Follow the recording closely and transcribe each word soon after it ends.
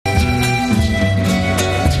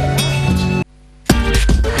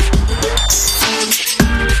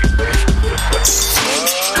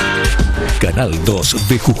Heraldos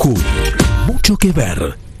de Jujuy. Mucho que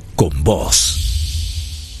ver con vos.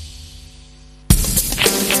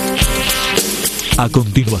 A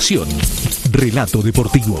continuación, Relato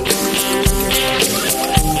Deportivo.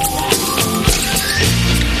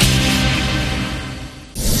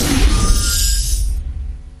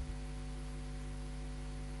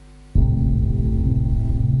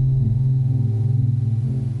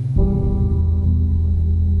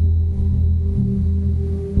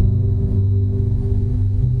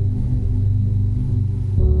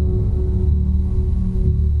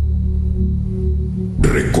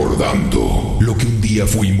 Recordando lo que un día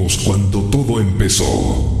fuimos cuando todo empezó,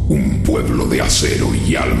 un pueblo de acero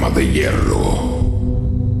y alma de hierro.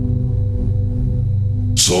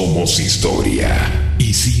 Somos historia,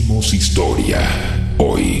 hicimos historia.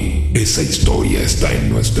 Hoy esa historia está en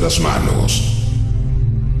nuestras manos.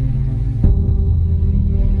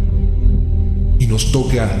 Y nos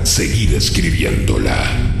toca seguir escribiéndola.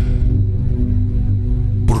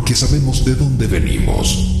 Porque sabemos de dónde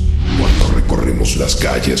venimos. Cuando recorremos las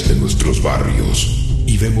calles de nuestros barrios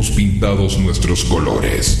y vemos pintados nuestros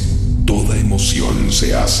colores, toda emoción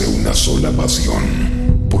se hace una sola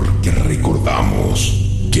pasión, porque recordamos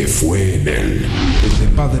que fue en él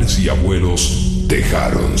donde padres y abuelos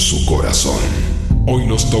dejaron su corazón. Hoy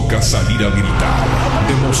nos toca salir a gritar,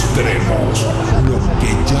 demostremos lo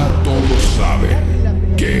que ya todos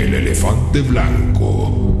saben, que el elefante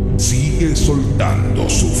blanco sigue soltando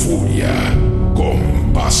su furia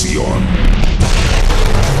con pasión.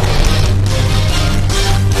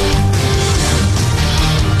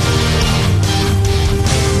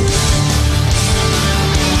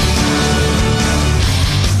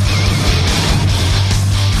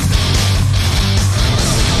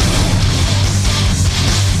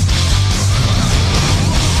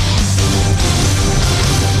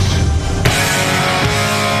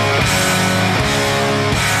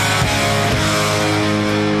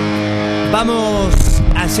 Vamos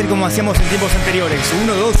a hacer como hacíamos en tiempos anteriores.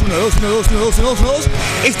 1, 2, 1, 2, 1, 2, 1, 2, 1, 2, 1, 2.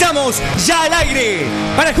 Estamos ya al aire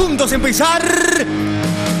para juntos empezar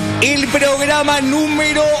el programa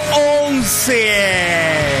número 11.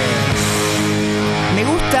 Me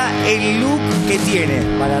gusta el look que tiene.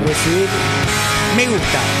 Para recibir. Me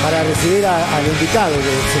gusta. Para recibir al invitado, que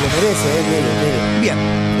se lo merece, mire.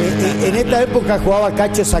 Bien. En esta época jugaba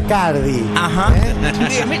Cacho Sacardi. Ajá.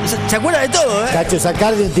 Se acuerda de todo, ¿eh? Cacho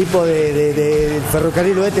Sacardi, un tipo del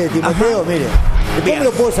ferrocarril oeste de Timoteo, mire. Después me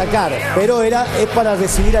lo puedo sacar, pero es para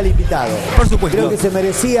recibir al invitado. Por supuesto. Creo que se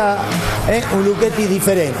merecía un Luchetti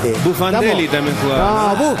diferente. Bufandelli también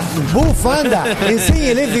jugaba. No, Bufanda.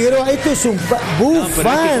 Enséñele, Figueroa, esto es un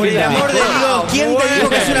bufanda. Por el amor de Dios, ¿quién te dijo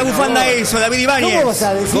que es una bufanda eso, David Ibáñez? ¿Cómo vas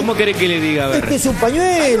a decir? ¿Cómo querés que le diga? A ver. Este es un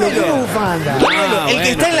pañuelo, ¿qué es bufanda? El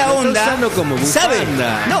que está en la onda, ¿sabe?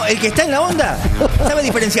 No, el que está en la onda sabe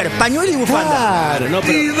diferenciar pañuelo y bufanda. Claro, no,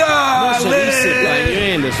 pero no se dice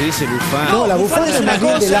pañuelo, se dice bufanda. No, la bufanda es una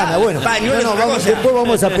cosa de lana. Bueno, después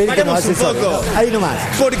vamos a pedir que nos asesore. Ahí nomás.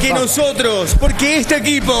 Porque nosotros, porque este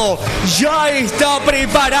equipo ya está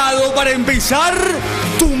preparado para empezar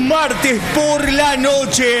tu martes por la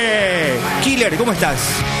noche. Killer, ¿cómo estás?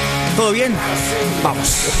 ¿Todo bien?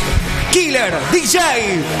 Vamos. Killer, DJ,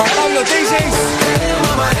 Pablo Telles,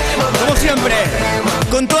 como siempre,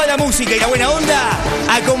 con toda la música y la buena onda,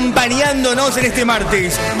 acompañándonos en este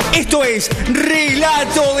martes. Esto es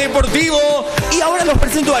Relato Deportivo y ahora los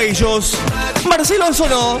presento a ellos. Marcelo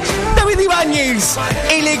Anzonó, David Ibáñez,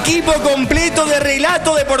 el equipo completo de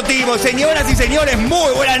Relato Deportivo. Señoras y señores,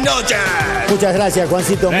 muy buenas noches. Muchas gracias,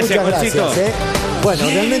 Juancito, muchas gracias. Bueno,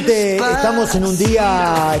 realmente estamos en un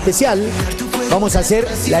día especial. Vamos a hacer,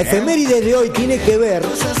 la efeméride de hoy tiene que ver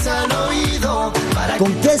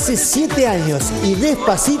con que hace 7 años y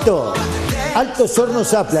despacito, Altos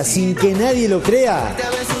Hornos Zapla, sin que nadie lo crea,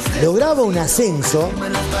 lograba un ascenso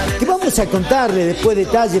que vamos a contarle después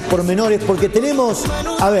detalles, pormenores, porque tenemos,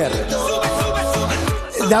 a ver,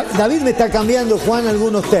 David me está cambiando, Juan,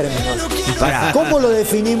 algunos términos. ¿Cómo lo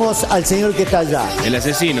definimos al señor que está allá? El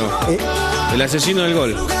asesino. El asesino del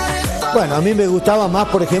gol. Bueno, a mí me gustaba más,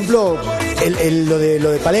 por ejemplo, lo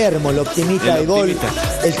de Palermo, el optimista del gol,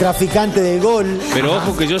 el traficante del gol. Pero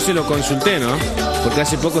ojo que yo se lo consulté, ¿no? Porque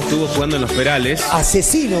hace poco estuvo jugando en los Perales.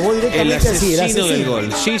 Asesino, vos directamente así. El asesino del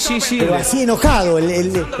gol. Sí. Pero así enojado.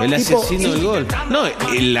 El tipo, asesino del gol. No,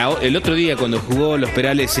 el otro día cuando jugó los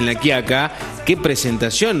Perales en la Quiaca, qué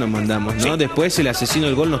presentación nos mandamos, ¿no? Sí. Después el asesino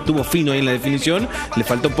del gol no estuvo fino ahí en la definición, le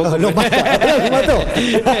faltó poco. Lo mató.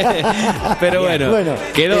 Pero bueno,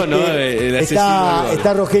 quedó, ¿no? El asesino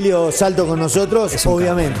está Rogelio Salto con nosotros,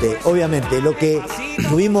 obviamente. Lo que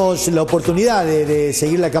tuvimos la oportunidad de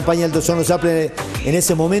seguir la campaña Altos Hornos Zapla en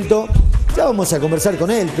ese momento, Ya vamos a conversar con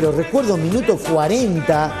él, pero recuerdo minuto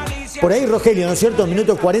 40, por ahí Rogelio, ¿no es cierto?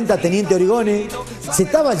 Minuto 40, Teniente Origone, se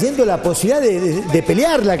estaba yendo la posibilidad de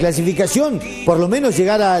pelear la clasificación, por lo menos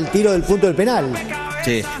llegar al tiro del punto del penal.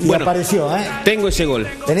 Sí. Y bueno, apareció, ¿eh? Tengo ese gol.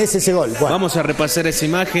 Tenés ese gol. Bueno. Vamos a repasar esas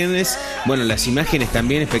imágenes. Bueno, las imágenes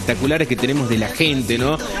también espectaculares que tenemos de la gente,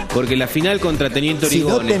 ¿no? Porque la final contra Teniente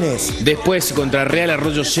Origone. Si no tenés. Después contra Real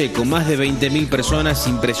Arroyo Seco, más de 20.000 personas,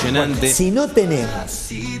 impresionante. Bueno,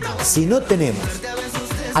 si no tenemos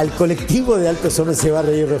al colectivo de Alto Hornos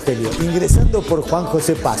Cebarra y Rogelio, ingresando por Juan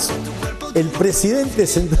José Paso, el presidente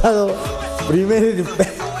sentado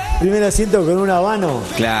primer asiento con un habano.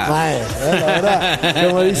 Claro. La verdad,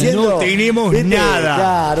 como diciendo, no tenemos nada.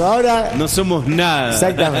 Claro, ahora no somos nada.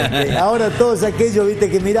 Exactamente. Ahora todos aquellos, viste,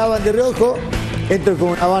 que miraban de reojo, entro con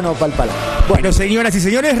un habano palpala. Bueno, señoras y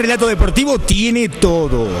señores, Relato Deportivo tiene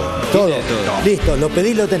todo. Todo. Listo, lo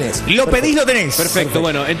pedís, lo tenés. Lo pedís, lo tenés. Perfecto.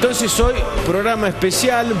 Bueno, entonces hoy programa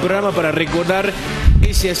especial, un programa para recordar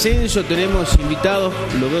ese ascenso. Tenemos invitados,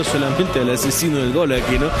 lo veo solamente al asesino del gol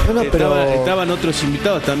aquí, ¿no? Estaban otros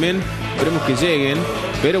invitados también, esperemos que lleguen.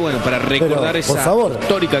 Pero bueno, para recordar esa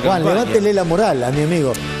histórica campaña. Juan, levántele la moral a mi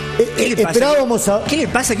amigo. Esperábamos a... ¿Qué le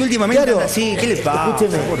pasa que últimamente anda así? ¿Qué le pasa?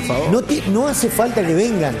 Escúcheme, por favor. No hace falta que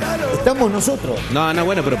vengan. Estamos nosotros. No,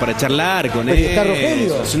 bueno, pero para charlar con él. Está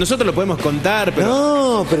Rogelio. Nosotros lo podemos contar, pero.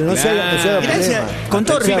 No, pero no se haga problema. Con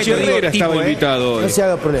todo respeto, Pichi Herrera estaba invitado hoy. No se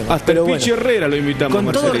haga problema. Hasta el Pichi Herrera lo invitamos.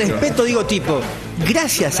 Con todo respeto digo, tipo,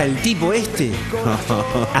 gracias al tipo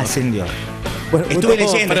ascendió. Bueno, estuve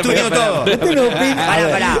leyendo todo. Usted no opina.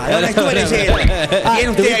 Pará, estuve leyendo. Bien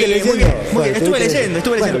usted ahí, muy bien. Estuve leyendo.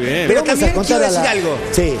 Pero también quiero decir algo.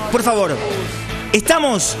 Sí. Por favor,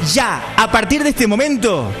 estamos ya, a partir de este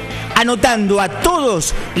momento, anotando a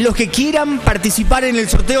todos los que quieran participar en el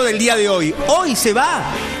sorteo del día de hoy. Hoy se va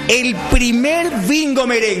el primer bingo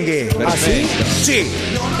merengue. ¿Ah, sí? Sí.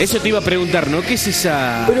 Eso te iba a preguntar, ¿no? ¿Qué es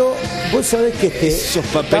esa? Pero vos sabés que esos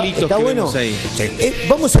papelitos está que bueno. vemos ahí. Sí.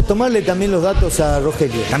 Vamos a tomarle también los datos a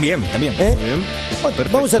Rogelio. También. Bueno,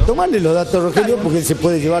 vamos a tomarle los datos a Rogelio porque él se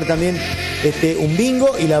puede llevar también un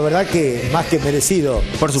bingo y la verdad que más que merecido.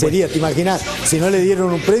 Por supuesto. Sería, te imaginas, si no le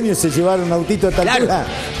dieron un premio se llevaron un autito a tal altura.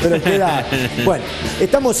 Pero queda. Bueno,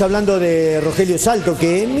 estamos hablando de Rogelio Salto,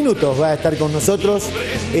 que en minutos va a estar con nosotros.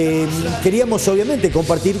 Queríamos obviamente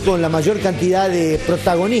compartir con la mayor cantidad de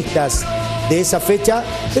protagonistas de esa fecha,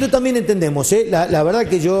 pero también entendemos, la verdad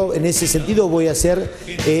que yo en ese sentido voy a ser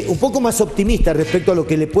un poco más optimista respecto a lo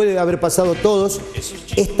que le puede haber pasado a todos.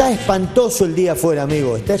 Está espantoso el día afuera,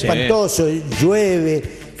 amigo, está espantoso,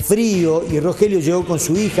 llueve, frío, y Rogelio llegó con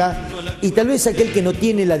su hija, y tal vez aquel que no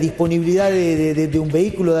tiene la disponibilidad de un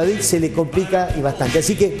vehículo, David, se le complica y bastante.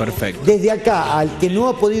 Así que desde acá, al que no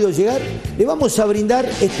ha podido llegar, le vamos a brindar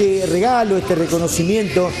este regalo, este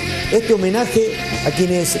reconocimiento, este homenaje a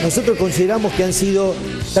quienes nosotros consideramos que han sido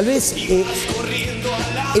tal vez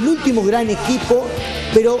el último gran equipo,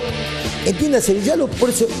 pero entiéndase, por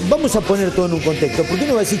eso vamos a poner todo en un contexto. ¿Por qué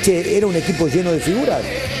no va a decir, che, era un equipo lleno de figuras?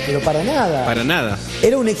 Pero para nada. Para nada.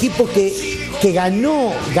 Era un equipo que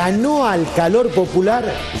ganó al calor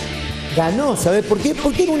popular. Ganó, ¿sabes por qué?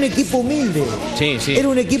 Porque era un equipo humilde. Sí. Era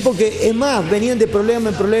un equipo que, es más, venían de problema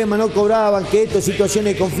en problema, no cobraban, que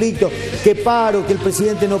situaciones de conflicto, que paro, que el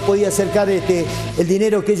presidente no podía acercar el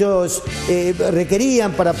dinero que ellos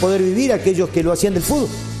requerían para poder vivir, aquellos que lo hacían del fútbol.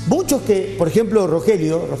 Muchos que, por ejemplo,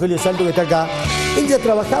 Rogelio Salto, que está acá, él ya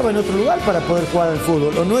trabajaba en otro lugar para poder jugar al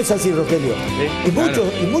fútbol. ¿O no es así, Rogelio? Sí,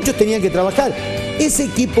 y muchos tenían que trabajar. Ese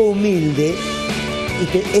equipo humilde,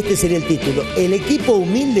 este sería el título, el equipo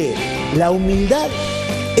humilde, la humildad,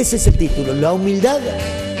 ese es el título, la humildad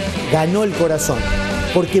ganó el corazón.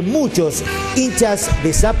 Porque muchos hinchas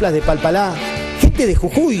de Zapla, de Palpalá, gente de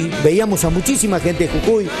Jujuy, veíamos a muchísima gente de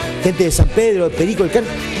Jujuy, gente de San Pedro, de Perico, el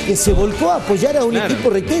que se volcó a apoyar a un equipo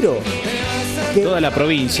requero. Toda la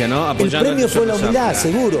provincia, ¿no? Apoyando. El premio fue la humildad,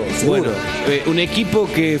 seguro. Bueno, un equipo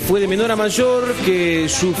que fue de menor a mayor, que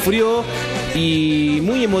sufrió y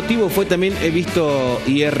muy emotivo fue también, he visto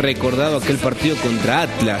y he recordado aquel partido contra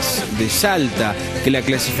Atlas de Salta, que la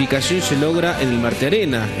clasificación se logra en el Marte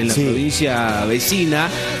Arena, en la provincia vecina,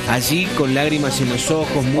 allí con lágrimas en los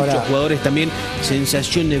ojos, muchos jugadores también,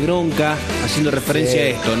 sensación de bronca, haciendo referencia a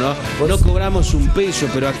esto, ¿no? No cobramos un peso,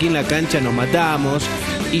 pero aquí en la cancha nos matamos.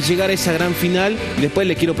 Y llegar a esa gran final, después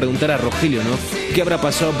le quiero preguntar a Rogelio, ¿no? ¿Qué habrá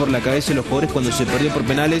pasado por la cabeza de los jugadores cuando se perdió por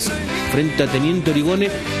penales frente a Teniente Origone?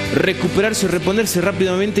 Recuperarse, reponerse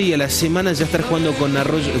rápidamente y a la semana ya estar jugando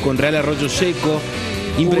con Real Arroyo Seco.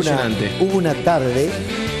 Impresionante. Hubo una tarde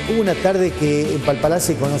que en Palpalá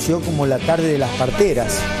se conoció como la tarde de las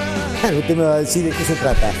parteras. Usted me va a decir de qué se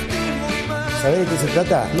trata. ¿Sabés de qué se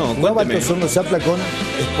trata? No, Jugaba cuénteme. Alto Hornos Zapla con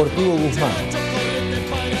Sportivo Guzmán.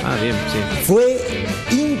 Ah, bien, sí. Fue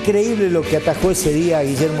increíble lo que atajó ese día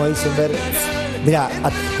Guillermo Eisenberg. Mirá,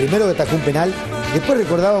 primero que atajó un penal, después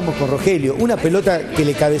recordábamos con Rogelio, una pelota que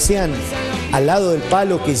le cabecean al lado del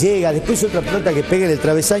palo que llega, después otra pelota que pega en el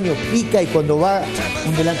travesaño, pica y cuando va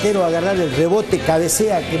un delantero a agarrar el rebote,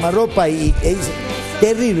 cabecea, quemarropa y es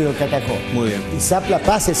terrible lo que atajó. Muy bien. Y Zapla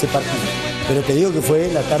pasa ese partido. Pero te digo que fue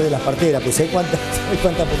la tarde de las parteras, pues ¿sabes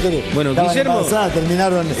cuántas mujeres Bueno, estaban Guillermo- embarazadas,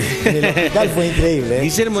 terminaron en el hospital? Fue increíble, ¿eh?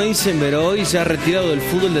 Guillermo Eisenberg hoy se ha retirado del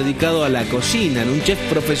fútbol dedicado a la cocina, en un chef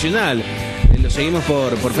profesional. Lo seguimos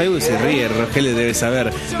por Facebook y se ríe. Rogelio debe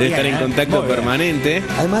saber, debe estar en contacto permanente.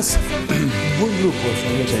 Además, buen grupo,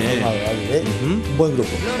 buen grupo.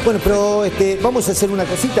 Bueno, pero vamos a hacer una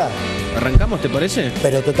cosita, ¿Arrancamos, te parece?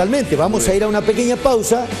 pero totalmente. Vamos a ir a una pequeña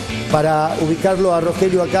pausa para ubicarlo a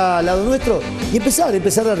Rogelio acá al lado nuestro y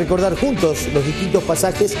empezar a recordar juntos los distintos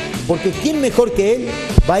pasajes, porque quién mejor que él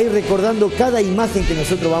va a ir recordando cada imagen que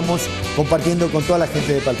nosotros vamos compartiendo con toda la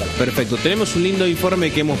gente de Palpal. Perfecto, tenemos un lindo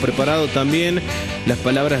informe que hemos preparado también, las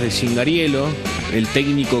palabras de Cingariello, el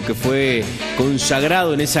técnico que fue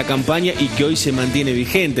consagrado en esa campaña y que hoy se mantiene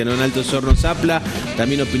vigente, ¿no? En Alto Hornos Zapla,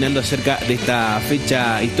 también opinando acerca de esta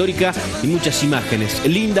fecha histórica y muchas imágenes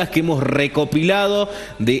lindas que hemos recopilado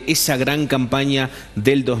de esa gran campaña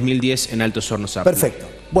del 2010 en Alto Hornos Zapla. Perfecto.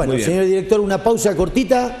 Bueno, Muy bien. señor director, una pausa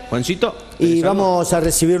cortita Juancito. y ¿tenés algo? vamos a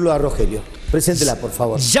recibirlo a Rogelio. Preséntela, por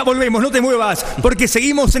favor. Ya volvemos, no te muevas, porque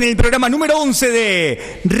seguimos en el programa número 11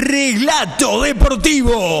 de Relato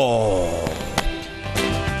Deportivo.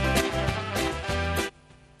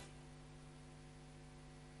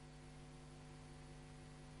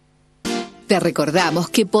 Te recordamos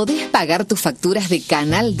que podés pagar tus facturas de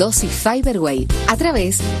Canal 2 y Fiberway a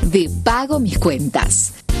través de Pago Mis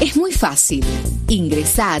Cuentas. Es muy fácil.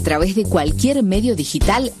 Ingresá a través de cualquier medio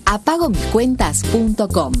digital a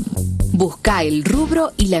pagomiscuentas.com. Busca el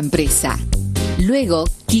rubro y la empresa. Luego,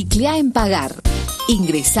 quiclea en Pagar.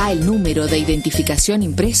 Ingresá el número de identificación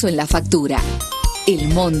impreso en la factura, el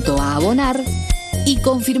monto a abonar y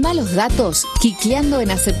confirmá los datos quicleando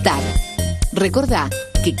en Aceptar. Recordá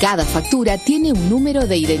que cada factura tiene un número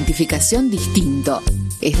de identificación distinto.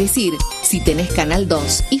 Es decir, si tenés Canal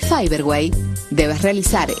 2 y Fiberway, debes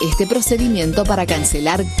realizar este procedimiento para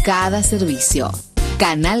cancelar cada servicio.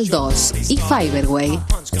 Canal 2 y Fiberway,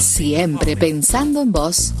 siempre pensando en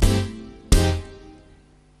vos.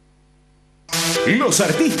 Los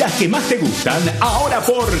artistas que más te gustan, ahora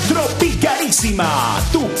por Tropicalísima,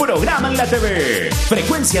 tu programa en la TV.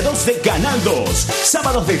 Frecuencia 2 de Canal 2,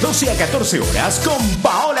 sábados de 12 a 14 horas con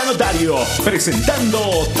Paola Notario, presentando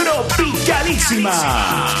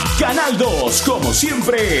Tropicalísima. Canal 2, como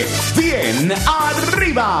siempre, bien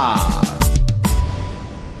arriba.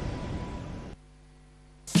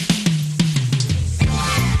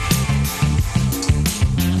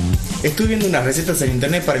 Estuve viendo unas recetas en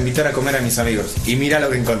internet para invitar a comer a mis amigos. Y mira lo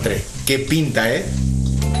que encontré. Qué pinta, ¿eh?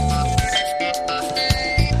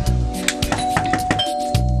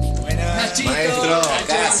 Maestro,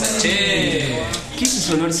 casa, che. ¿Qué es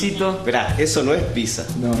ese olorcito? Esperá, eso no es pizza.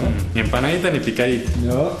 No, Ni empanadita ni picadita.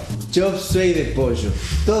 no. Chop suey de pollo.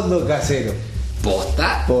 Todo casero.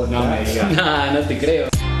 ¿Posta? Posta. No me digas. No, no te creo.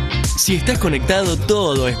 Si estás conectado,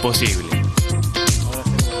 todo es posible.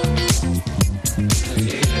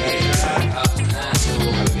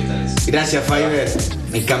 Gracias, Fiverr.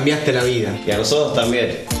 Me cambiaste la vida. Y a nosotros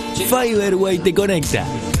también. Fiberway te conecta.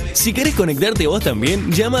 Si querés conectarte vos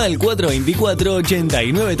también, llama al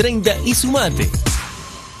 424-8930 y sumate.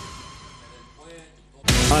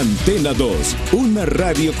 Antena 2, una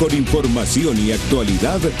radio con información y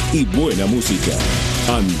actualidad y buena música.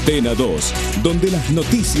 Antena 2, donde las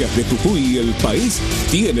noticias de Jujuy y el país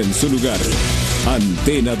tienen su lugar.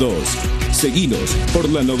 Antena 2, seguinos por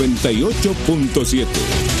la 98.7.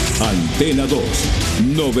 Antena 2,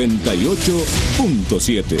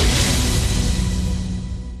 98.7.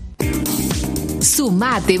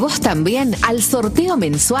 Sumate vos también al sorteo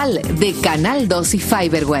mensual de Canal 2 y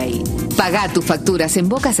Fiberway. Pagá tus facturas en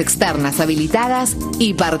bocas externas habilitadas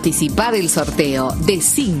y participá del sorteo de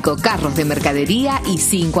 5 carros de mercadería y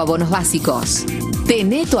 5 abonos básicos.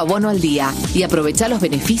 Tené tu abono al día y aprovechá los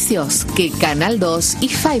beneficios que Canal 2 y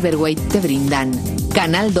Fiberway te brindan.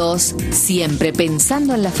 Canal 2, siempre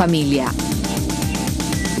pensando en la familia.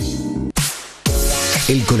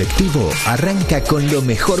 El colectivo arranca con lo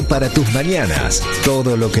mejor para tus mañanas.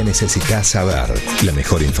 Todo lo que necesitas saber. La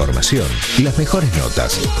mejor información, las mejores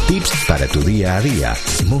notas, tips para tu día a día,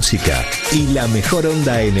 música y la mejor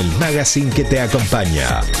onda en el magazine que te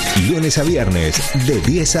acompaña. Lunes a viernes de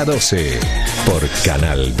 10 a 12 por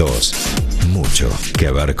Canal 2. mucho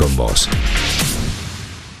que ver con vos.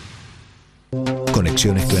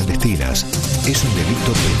 Conexiones clandestinas es un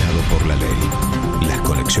delito penado por la ley. Las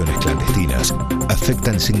conexiones clandestinas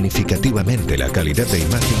afectan significativamente la calidad de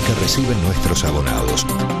imagen que reciben nuestros abonados.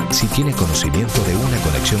 Si tiene conocimiento de una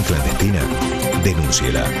conexión clandestina,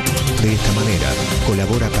 denúnciela. De esta manera,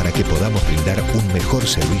 colabora para que podamos brindar un mejor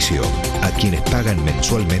servicio a quienes pagan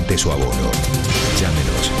mensualmente su abono.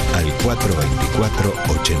 Llámenos al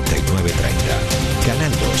 424-8930.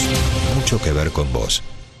 Canal 2, mucho que ver con vos.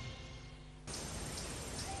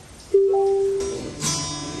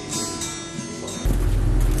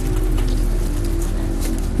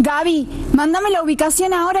 Gaby, mándame la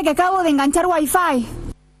ubicación ahora que acabo de enganchar Wi-Fi.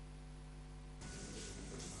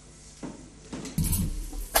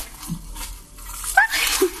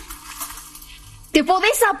 ¿Te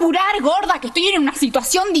podés apurar, gorda, que estoy en una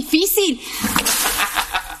situación difícil?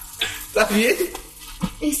 ¿Estás bien?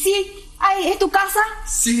 Sí. Ay, ¿es tu casa?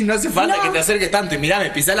 Sí, no hace falta que te acerques tanto. Y mirá, me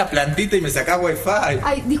pisás la plantita y me sacás Wi-Fi.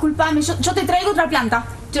 Ay, disculpame, yo te traigo otra planta.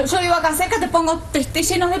 Yo vivo acá cerca, te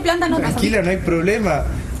lleno de plantas. No. Tranquila, no hay problema.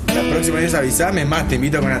 La próxima vez avisame, más te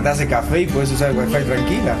invito con una taza de café y puedes usar el Wi-Fi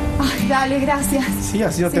tranquila. Ay, dale, gracias. Sí,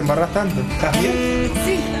 así no te embarras tanto. ¿Estás bien?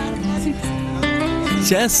 Sí.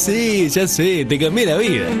 Ya sé, te cambié la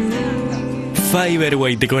vida.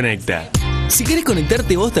 Fiberway te conecta. Si querés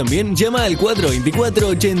conectarte vos también, llama al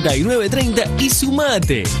 424-8930 y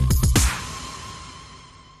sumate.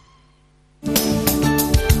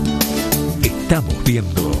 Estamos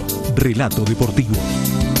viendo Relato Deportivo.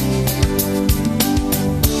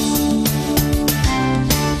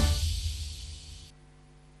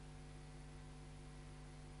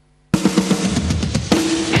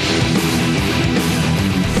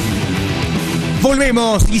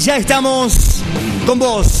 Volvemos y ya estamos con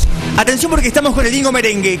vos. Atención porque estamos con el bingo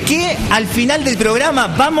merengue, que al final del programa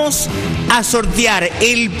vamos a sortear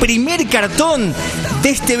el primer cartón de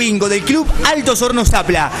este bingo del Club Altos Hornos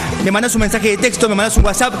Zapla. Me mandás un mensaje de texto, me mandás un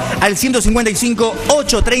WhatsApp al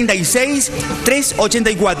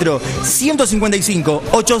 155-836-384.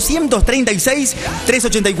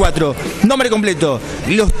 155-836-384. Nombre completo,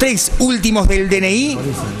 los 3 últimos del DNI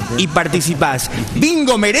y participás.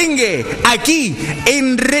 Bingo merengue, aquí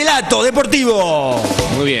en Relato Deportivo.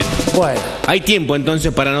 Muy bien. Bueno. Hay tiempo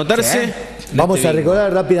entonces para anotarse. Vamos a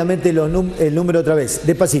recordar rápidamente el número otra vez,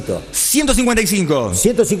 despacito. 155.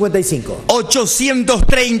 155.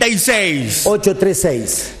 836.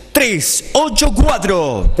 836.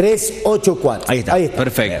 384. 384. Ahí está.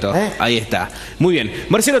 Perfecto. Ahí está. Muy bien.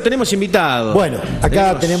 Marcelo, tenemos invitado. Bueno,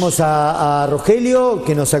 acá tenemos a Rogelio,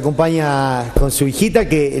 que nos acompaña con su hijita,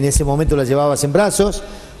 que en ese momento la llevabas en brazos.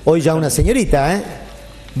 Hoy ya una señorita, ¿eh?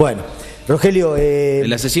 Bueno, Rogelio...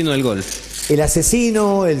 el asesino del gol. El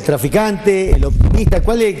asesino, el traficante, el optimista,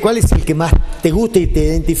 ¿cuál es el que más te gusta y te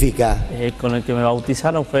identifica? Con el que me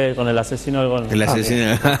bautizaron fue con el asesino del gol. El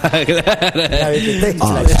asesino.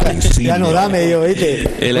 Ya no da medio, ¿viste?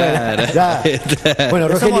 Bueno,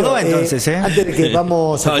 Rogelio, entonces, antes de que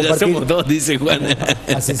vamos a compartir... Ya somos dos, dice Juan.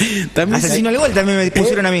 Asesino del gol también me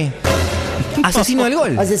pusieron a mí. Asesino del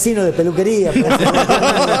gol. Asesino de peluquería.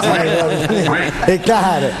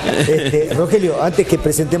 Claro. Rogelio, antes que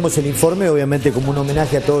presentemos el informe, obviamente como un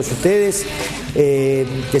homenaje a todos ustedes,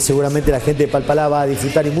 que seguramente la gente de Palpalá va a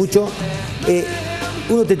disfrutar y mucho,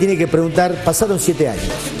 uno te tiene que preguntar, pasaron 7 años,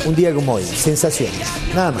 un día como hoy, sensaciones,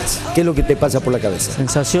 nada más. ¿Qué es lo que te pasa por la cabeza?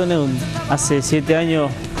 Sensaciones, hace 7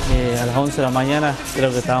 años, a las 11 de la mañana,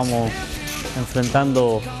 creo que estábamos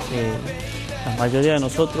enfrentando... la mayoría de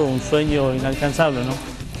nosotros un sueño inalcanzable, ¿no?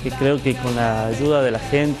 Que creo que con la ayuda de la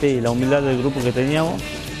gente y la humildad del grupo que teníamos,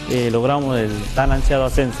 logramos el tan ansiado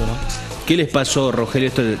ascenso, ¿no? ¿Qué les pasó, Rogelio?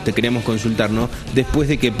 Esto te queríamos consultar, ¿no? Después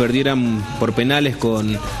de que perdieran por penales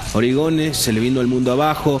con Origones, se le vino el mundo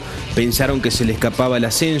abajo, pensaron que se le escapaba el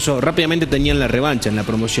ascenso, rápidamente tenían la revancha en la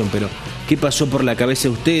promoción, pero ¿qué pasó por la cabeza de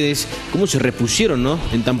ustedes? ¿Cómo se repusieron, no?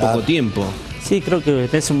 En tan poco tiempo. Sí, creo que en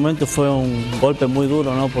ese momento fue un golpe muy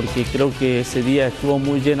duro, ¿no? Porque creo que ese día estuvo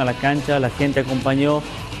muy llena la cancha, la gente acompañó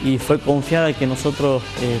y fue confiada que nosotros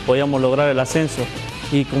podíamos lograr el ascenso.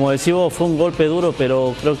 Y como decimos, fue un golpe duro,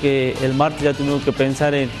 pero creo que el martes ya tuvimos que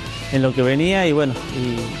pensar en lo que venía y bueno,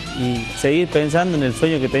 y seguir pensando en el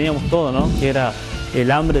sueño que teníamos todos, ¿no? Que era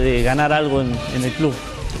el hambre de ganar algo en el club.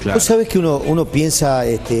 Claro. Vos sabés que uno piensa,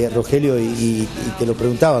 Rogelio, y te lo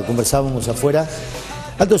preguntaba, conversábamos afuera.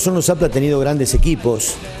 Altos Hornos Zapla ha tenido grandes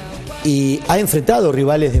equipos y ha enfrentado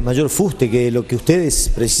rivales de mayor fuste que lo que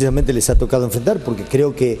ustedes precisamente les ha tocado enfrentar, porque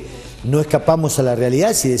creo que no escapamos a la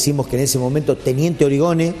realidad si decimos que en ese momento Teniente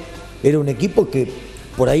Origone era un equipo que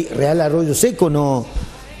por ahí Real Arroyo Seco no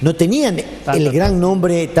no tenían el gran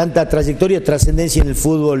nombre, tanta trayectoria, trascendencia en el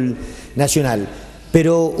fútbol nacional.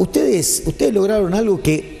 Pero ustedes lograron algo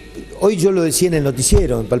que hoy yo lo decía en el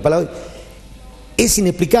noticiero, en Palpalá, es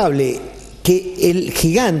inexplicable que el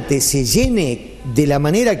Gigante se llene de la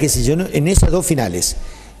manera que se llenó en esas dos finales,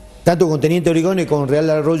 tanto con Teniente Origón y con Real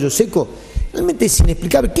Arroyo Seco. Realmente es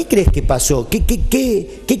inexplicable. ¿Qué crees que pasó?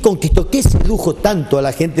 ¿Qué conquistó? ¿Qué sedujo tanto a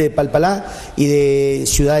la gente de Palpalá y de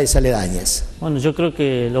ciudades aledañas? Bueno, yo creo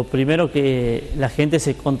que lo primero que la gente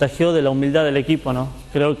se contagió de la humildad del equipo, ¿no?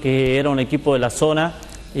 Creo que era un equipo de la zona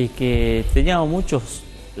y que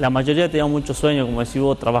la mayoría teníamos muchos sueños, como decís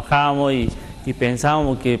vos, trabajamos y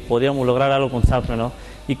pensábamos que podíamos lograr algo con Zapla, ¿no?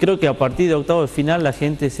 Y creo que a partir de octavo de final la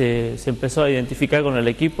gente se empezó a identificar con el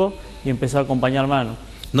equipo y empezó a acompañar más,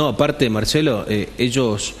 ¿no? No, aparte, Marcelo,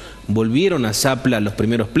 ellos volvieron a Zapla a los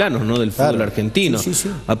primeros planos, ¿no?, del fútbol argentino. Sí.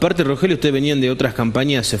 Aparte, Rogelio, ustedes venían de otras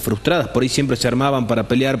campañas frustradas, por ahí siempre se armaban para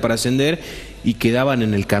pelear, para ascender y quedaban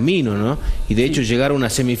en el camino, ¿no? Y de hecho llegar a una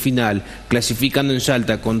semifinal, clasificando en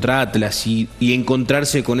Salta contra Atlas y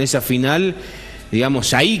encontrarse con esa final,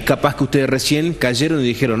 digamos, ahí capaz que ustedes recién cayeron y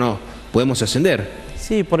dijeron, no, podemos ascender.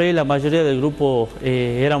 Sí, por ahí la mayoría del grupo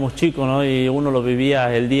éramos chicos, ¿no? Y uno lo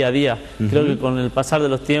vivía el día a día. Creo que con el pasar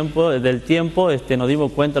del tiempo nos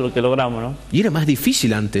dimos cuenta de lo que logramos, ¿no? Y era más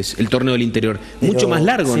difícil antes el torneo del interior, mucho más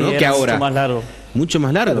largo, ¿no? Que ahora. Mucho más largo. Mucho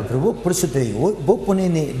más largo. Claro, pero vos, por eso te digo, vos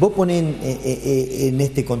ponés en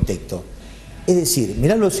este contexto. Es decir,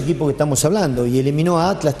 mirá los equipos que estamos hablando, y eliminó a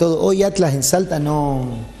Atlas, todo. Hoy Atlas en Salta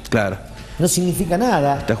no... Claro. No significa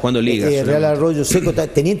nada. Está jugando ligas. Real Arroyo Seco,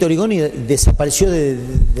 Teniente Origón desapareció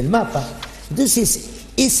del mapa. Entonces,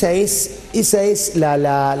 esa es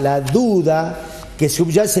la duda que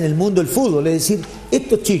subyace en el mundo del fútbol. Es decir,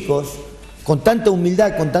 estos chicos, con tanta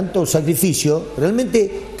humildad, con tanto sacrificio,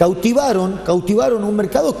 realmente cautivaron un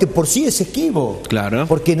mercado que por sí es esquivo. Claro.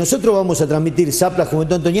 Porque nosotros vamos a transmitir Zapla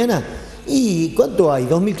Juventud Antoniana. ¿Y cuánto hay?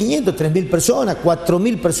 ¿2.500, 3.000 personas,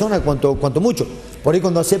 4.000 personas, cuanto mucho? Por ahí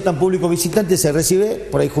cuando aceptan público visitante se recibe,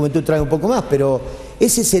 por ahí Juventud trae un poco más, pero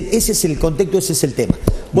ese es el contexto, ese es el tema.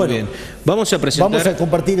 Bueno, muy bien. Vamos a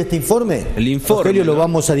compartir este informe. El informe. Rogelio, lo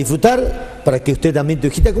vamos a disfrutar para que usted también, tu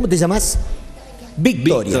hijita, ¿cómo te llamas?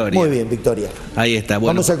 Victoria. Muy bien, Victoria. Ahí está.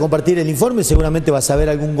 Bueno. Vamos a compartir el informe, seguramente vas a ver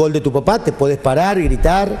algún gol de tu papá, te podés parar,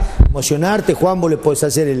 gritar, emocionarte. Juan, vos le podés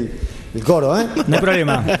hacer el coro, ¿eh? No hay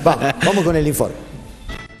problema. Vamos con el informe.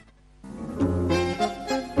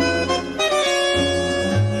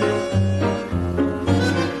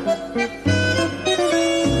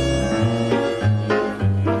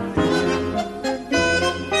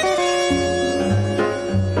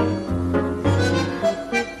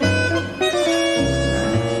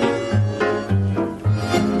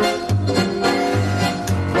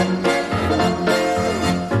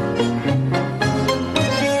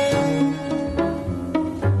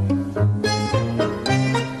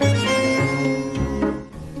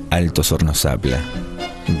 Altos Hornos Zapla,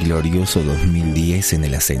 glorioso 2010 en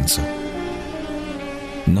el ascenso.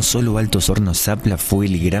 No solo Altos Hornos Zapla fue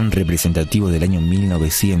el gran representativo del año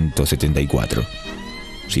 1974,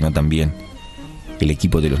 sino también el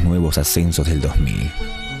equipo de los nuevos ascensos del 2000.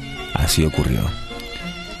 Así ocurrió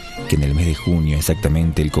que en el mes de junio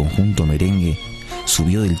exactamente el conjunto merengue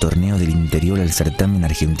subió del torneo del interior al certamen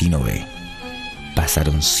Argentino B.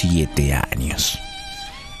 Pasaron 7 años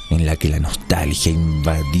en la que la nostalgia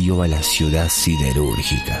invadió a la ciudad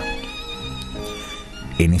siderúrgica.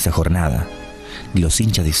 En esa jornada, los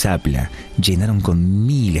hinchas de Zapla llenaron con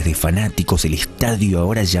miles de fanáticos el estadio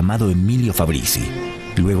ahora llamado Emilio Fabrizi,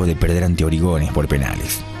 luego de perder ante Origones por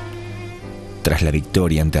penales. Tras la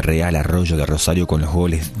victoria ante Real Arroyo de Rosario con los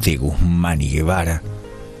goles de Guzmán y Guevara,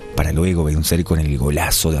 para luego vencer con el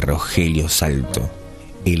golazo de Rogelio Salto,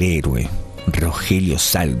 el héroe Rogelio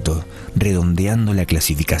Salto, redondeando la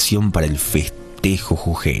clasificación para el festejo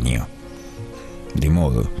jujeño. De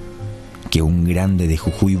modo que un grande de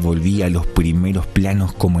Jujuy volvía a los primeros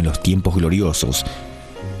planos como en los tiempos gloriosos,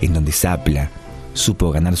 en donde Zapla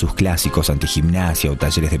supo ganar sus clásicos ante Gimnasia o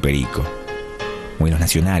Talleres de Perico, o en los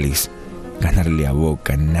nacionales, ganarle a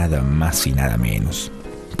Boca nada más y nada menos.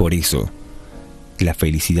 Por eso, la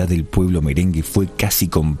felicidad del pueblo merengue fue casi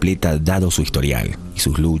completa dado su historial y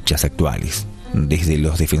sus luchas actuales, desde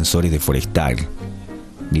los defensores de Forestal,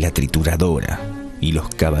 la Trituradora y los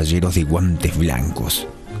Caballeros de Guantes Blancos,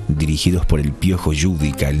 dirigidos por el Piojo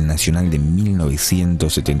Yudica, el Nacional de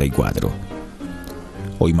 1974.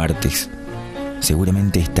 Hoy martes,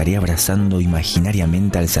 seguramente estaré abrazando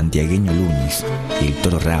imaginariamente al santiagueño Lunis, el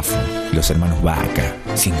Toro Rafo, los hermanos Vaca,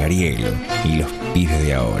 Cingarielo y los pibes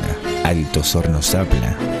de ahora. Altos Hornos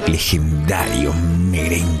Zapla, legendario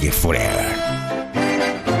merengue forever.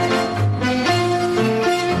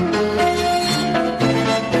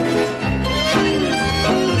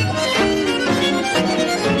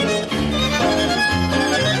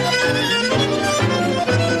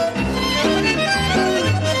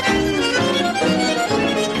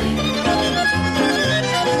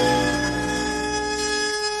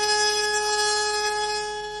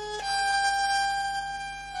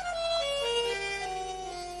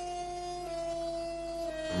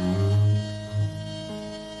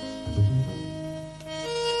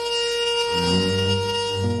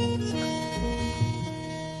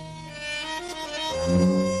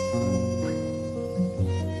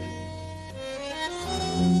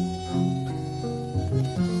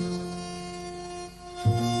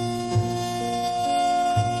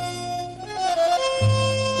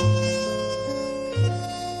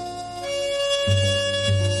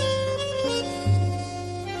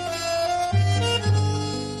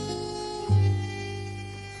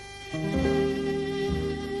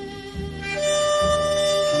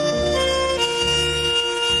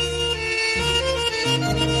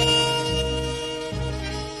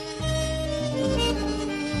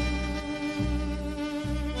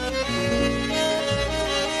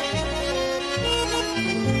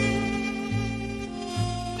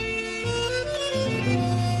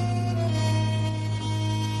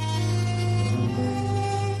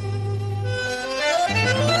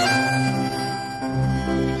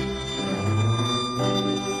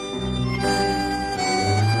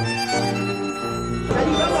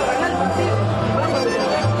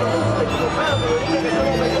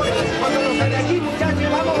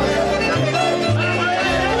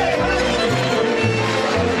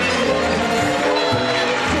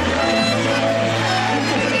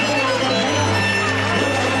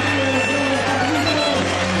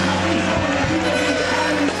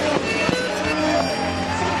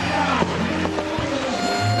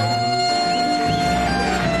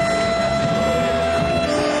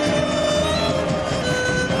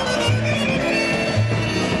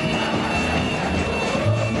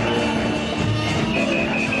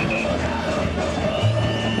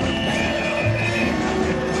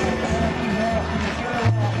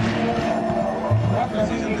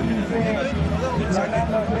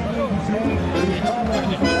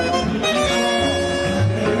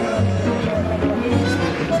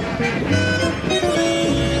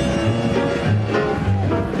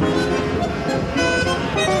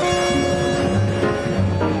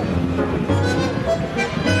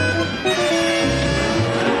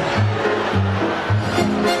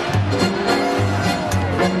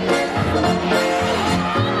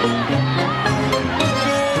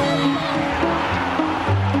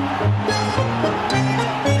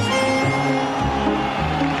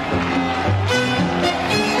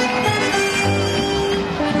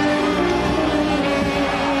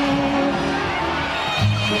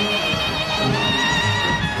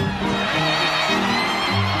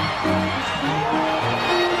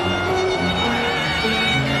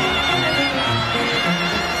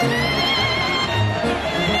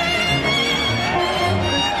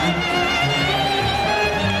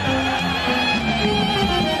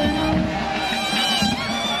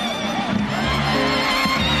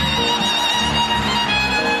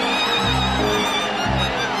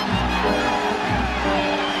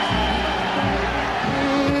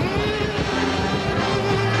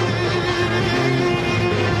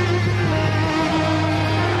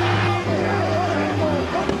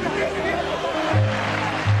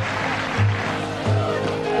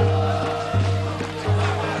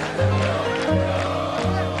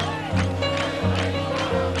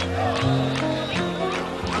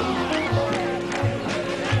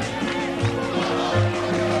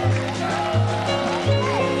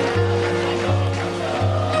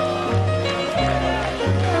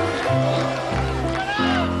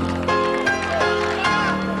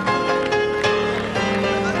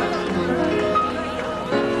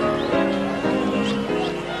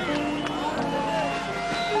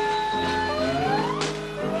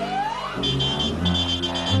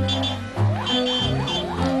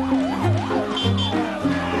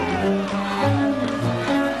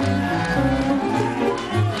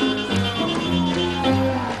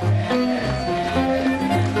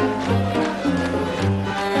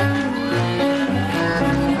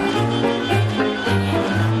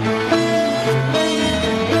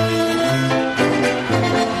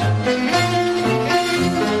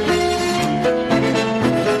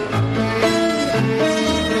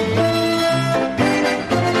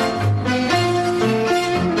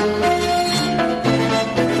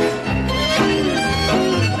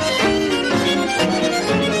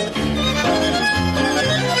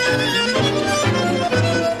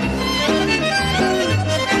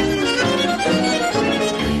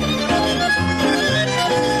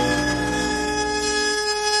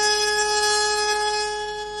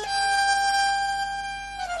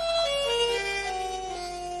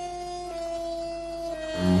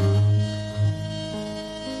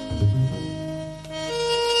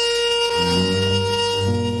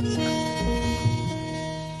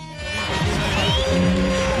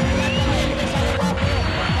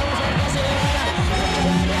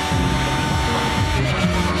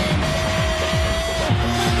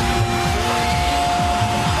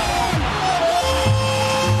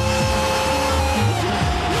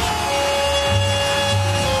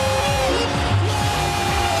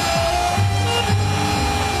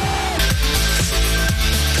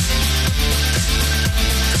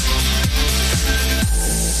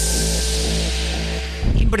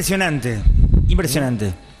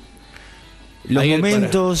 Impresionante. Los Ahí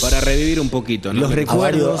momentos. Para revivir un poquito, ¿no? Los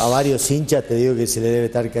recuerdos. A varios hinchas te digo que se le debe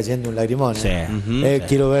estar cayendo un lagrimón. Sí.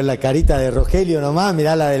 Quiero ver la carita de Rogelio nomás,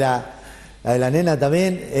 mirá la de la nena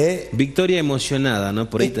también. Victoria emocionada, ¿no?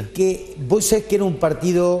 Por ahí. Que vos sabés que era un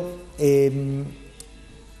partido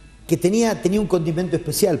que tenía un condimento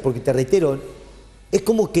especial, porque te reitero, es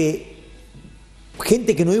como que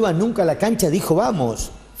gente que no iba nunca a la cancha dijo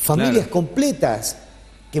vamos, familias completas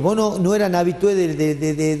que vos no eran habitués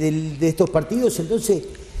de estos partidos, entonces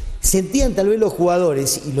sentían tal vez los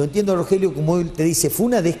jugadores, y lo entiendo Rogelio como él te dice, fue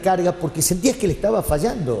una descarga porque sentías que le estaba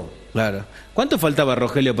fallando. Claro. ¿Cuánto faltaba,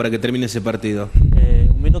 Rogelio, para que termine ese partido?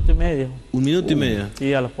 1 minuto y medio. 1 minuto y medio.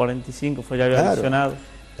 Sí, a los 45 fue ya había lesionado.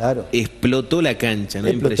 Claro. Explotó la cancha, ¿no?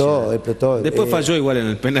 Explotó. Después falló igual en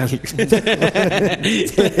el penal.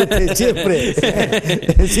 siempre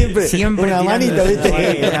una manita,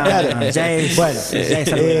 ¿viste? Claro. Ya es. Bueno,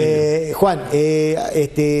 Juan,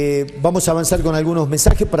 vamos a avanzar con algunos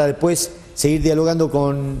mensajes para después seguir dialogando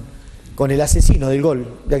con el asesino del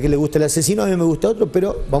gol. Ya que le gusta el asesino, a mí me gusta otro,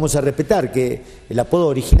 pero vamos a respetar que el apodo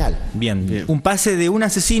original. Bien. Un pase de un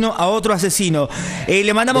asesino a otro asesino.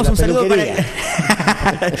 Le mandamos un saludo para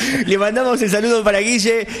le mandamos el saludo para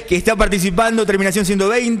Guille, que está participando, terminación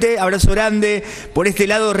 120. Abrazo grande. Por este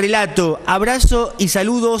lado, Relato. Abrazo y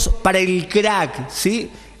saludos para el crack, ¿sí?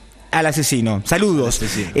 Al asesino. Saludos.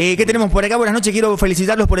 ¿Qué tenemos por acá? Buenas noches, quiero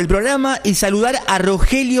felicitarlos por el programa y saludar a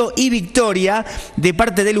Rogelio y Victoria de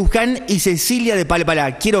parte de Luján y Cecilia de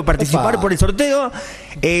Palpalá. Quiero participar por el sorteo.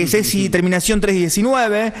 Ceci, terminación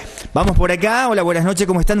 319. Vamos por acá. Hola, buenas noches,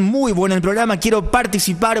 ¿cómo están? Muy bueno el programa. Quiero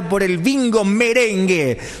participar por el bingo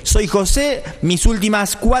merengue. Soy José, mis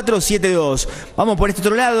últimas 472. Vamos por este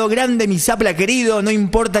otro lado. Grande mi Zapla querido, no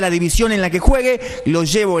importa la división en la que juegue, lo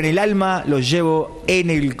llevo en el alma, lo llevo en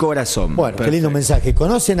el corazón. Bueno, perfecto. Qué lindo mensaje.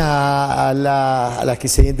 ¿Conocen a las que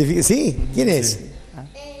se identifican? ¿Sí? ¿Quién es?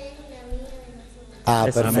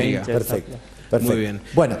 Perfecto. Muy bien.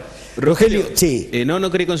 Bueno, Rogelio, sí.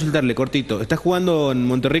 No quería consultarle, cortito. ¿Estás jugando en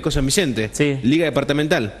Monterrey con San Vicente? Sí. ¿Liga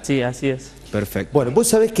departamental? Sí, así es. Perfecto. Bueno, vos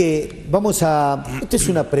sabés que esta es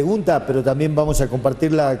una pregunta, pero también vamos a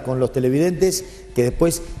compartirla con los televidentes, que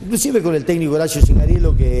después, inclusive con el técnico Horacio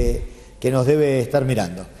Cingariello, que nos debe estar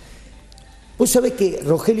mirando. Vos sabés que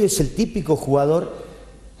Rogelio es el típico jugador,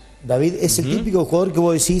 David, es el típico jugador que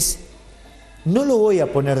vos decís, no lo voy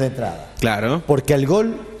a poner de entrada. Claro. Porque al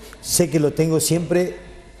gol sé que lo tengo siempre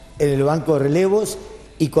en el banco de relevos,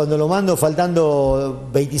 y cuando lo mando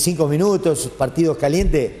faltando 25 minutos, partidos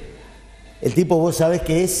calientes, el tipo vos sabés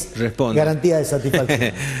que es garantía de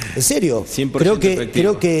satisfacción. ¿En serio? 100%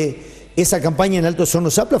 creo que esa campaña en Alto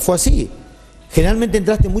Hornos Zapla fue así. Generalmente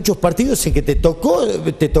entraste en muchos partidos en que te tocó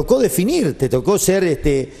definir, te tocó ser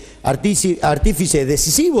artífice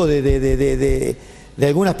decisivo de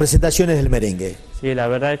algunas presentaciones del merengue. Sí, la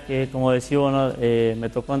verdad es que, como decimos, me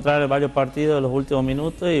tocó entrar en varios partidos en los últimos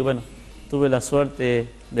minutos y bueno, tuve la suerte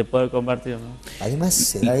de poder convertir, ¿no? Además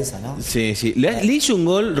se da esa, ¿no? Sí. Le hizo un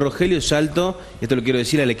gol Rogelio Salto, esto lo quiero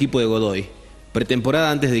decir al equipo de Godoy,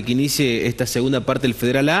 pretemporada antes de que inicie esta segunda parte del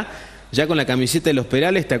Federal A, ya con la camiseta de los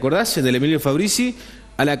Perales, ¿te acordás? Del Emilio Fabrici,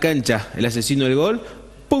 a la cancha, el asesino del gol,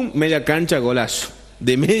 ¡pum! Media cancha, golazo.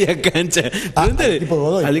 De media cancha. Al equipo de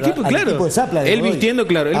Godoy. Al equipo de Zapla. Él vistiendo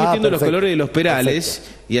los colores de los Perales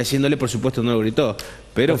y haciéndole, por supuesto, no lo gritó.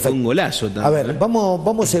 Pero fue un golazo también. A ver,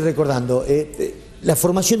 vamos a ir recordando. La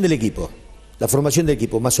formación del equipo.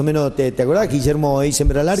 Más o menos, ¿te acordás? Guillermo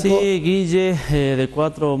Eisenberg al arco. Sí, Guille, de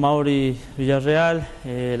 4, Mauri Villarreal,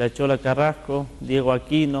 La Chola Carrasco, Diego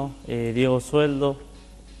Aquino, Diego Sueldo,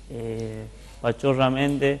 Pachorra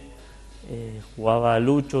Méndez, jugaba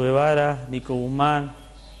Lucho Guevara, Nico Guzmán,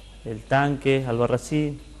 El Tanque,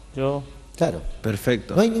 Albarracín, yo. Claro.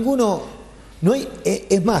 Perfecto. No hay ninguno.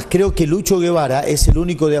 Es más, creo que Lucho Guevara es el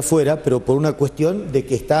único de afuera, pero por una cuestión de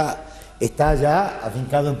que está ya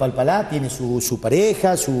afincado en Palpalá, tiene su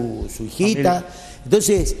pareja, su hijita.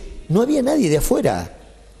 Entonces, no había nadie de afuera.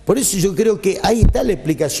 Por eso yo creo que ahí está la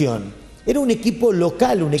explicación. Era un equipo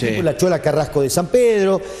local, un equipo, La Chola Carrasco de San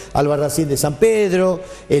Pedro, Albarracín de San Pedro,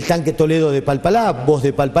 El Tanque Toledo de Palpalá, vos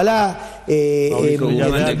de Palpalá,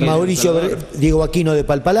 Mauricio Diego Aquino de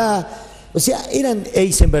Palpalá. O sea, eran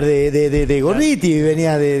Eisenberg de Gorriti,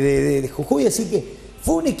 venía de Jujuy, así que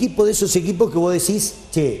fue un equipo de esos equipos que vos decís,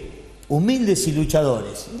 humildes y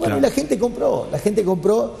luchadores. Bueno, la gente compró,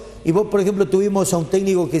 y vos, por ejemplo, tuvimos a un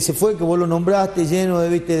técnico que se fue, que vos lo nombraste lleno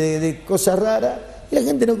de cosas raras, y la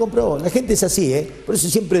gente no compró. La gente es así, por eso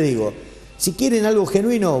siempre digo, si quieren algo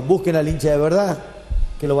genuino, busquen al hincha de verdad,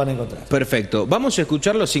 que lo van a encontrar. Perfecto. Vamos a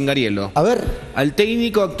escucharlo Cingariello. A ver. Al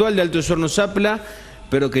técnico actual de Alto Hornos Zapla,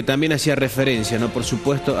 pero que también hacía referencia, ¿no? Por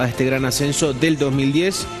supuesto, a este gran ascenso del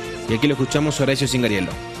 2010. Y aquí lo escuchamos a Horacio Cingariello.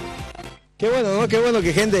 Qué bueno, ¿no? Qué bueno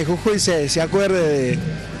que gente de Jujuy se acuerde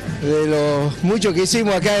de lo mucho que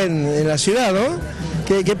hicimos acá en la ciudad, ¿no?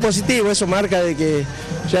 Qué positivo, eso marca de que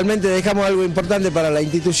realmente dejamos algo importante para la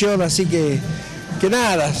institución, así que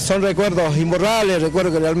nada, son recuerdos imborrables,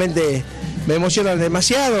 recuerdos que realmente me emocionan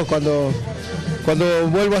demasiado cuando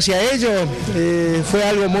vuelvo hacia ellos. Fue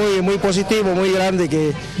algo muy positivo, muy grande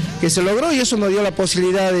que se logró, y eso nos dio la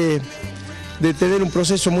posibilidad de tener un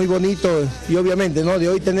proceso muy bonito, y obviamente, ¿no?, de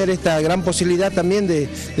hoy tener esta gran posibilidad también de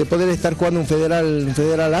poder estar jugando un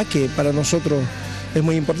federal A, que para nosotros es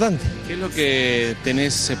muy importante. ¿Qué es lo que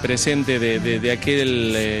tenés presente de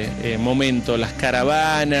aquel momento? Las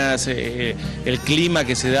caravanas, el clima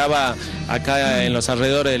que se daba acá en los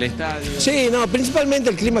alrededores del estadio. Sí, no, principalmente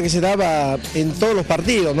el clima que se daba en todos los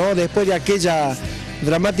partidos, ¿no? Después de aquella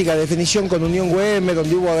dramática definición con Unión Güemes,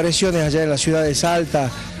 donde hubo agresiones allá en la ciudad de Salta,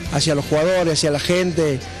 hacia los jugadores, hacia la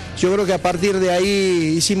gente. Yo creo que a partir de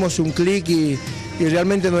ahí hicimos un clic y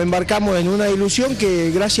realmente nos embarcamos en una ilusión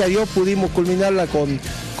que, gracias a Dios, pudimos culminarla con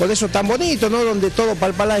eso tan bonito, ¿no? Donde todo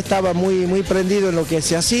Palpalá estaba muy prendido en lo que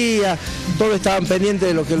se hacía, todos estaban pendientes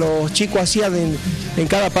de lo que los chicos hacían en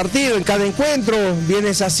cada partido, en cada encuentro. Bien,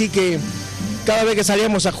 es así que cada vez que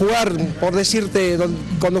salíamos a jugar, por decirte,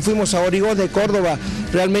 cuando fuimos a Origón de Córdoba,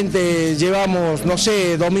 realmente llevamos, no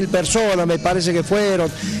sé, 2.000 personas, me parece que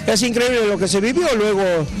fueron. Es increíble lo que se vivió. Luego,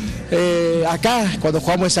 acá, cuando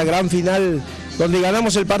jugamos esa gran final, donde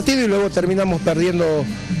ganamos el partido y luego terminamos perdiendo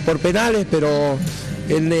por penales, pero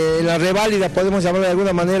en la reválida, podemos llamarlo de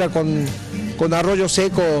alguna manera, con Arroyo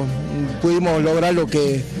Seco, pudimos lograr lo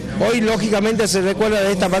que hoy lógicamente se recuerda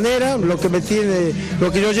de esta manera, lo que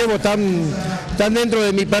yo llevo tan dentro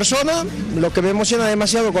de mi persona, lo que me emociona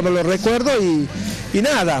demasiado cuando lo recuerdo. Y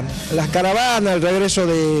nada, las caravanas, el regreso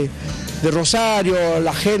de Rosario,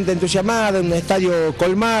 la gente entusiasmada, un estadio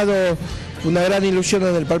colmado, una gran ilusión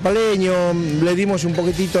en el palpaleño, le dimos un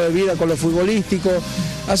poquitito de vida con lo futbolístico,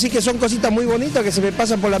 así que son cositas muy bonitas que se me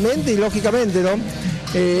pasan por la mente, y lógicamente, ¿no?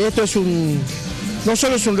 Esto no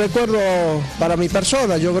solo es un recuerdo para mi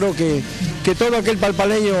persona, yo creo que todo aquel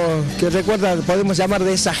palpaleño que recuerda, podemos llamar,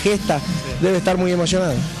 de esa gesta, debe estar muy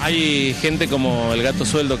emocionado. Hay gente como el Gato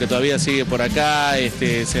Sueldo que todavía sigue por acá,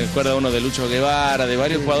 se acuerda uno de Lucho Guevara, de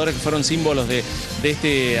varios jugadores que fueron símbolos de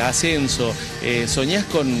este ascenso. ¿Soñás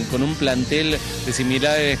con un plantel de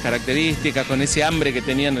similares características, con ese hambre que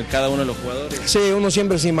tenían cada uno de los jugadores? Sí, uno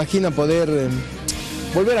siempre se imagina poder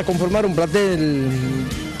volver a conformar un plantel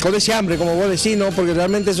con ese hambre, como vos decís, ¿no? Porque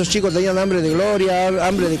realmente esos chicos tenían hambre de gloria,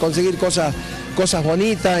 hambre de conseguir cosas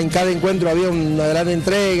bonitas. En cada encuentro había una gran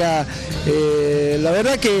entrega. La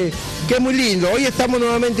verdad que es muy lindo. Hoy estamos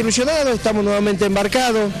nuevamente ilusionados, estamos nuevamente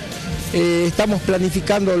embarcados, estamos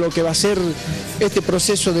planificando lo que va a ser este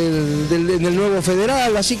proceso en el nuevo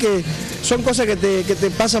federal, así que son cosas que te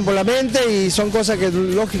pasan por la mente, y son cosas que,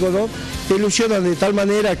 lógico, ¿no?, te ilusionan de tal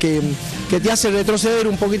manera que te hace retroceder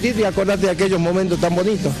un poquitito y acordarte de aquellos momentos tan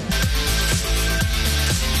bonitos.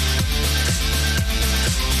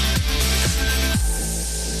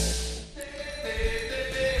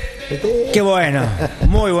 Qué bueno,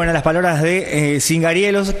 muy buenas las palabras de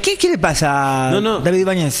Cingarielos. ¿Qué le pasa, David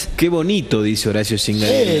Ibáñez? Qué bonito, dice Horacio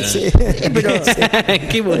Cingariello. Sí. Pero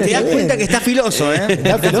qué bonito. Te das cuenta que está filoso, ¿eh?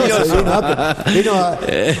 Está filoso. Vino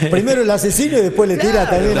primero el asesino y después le tira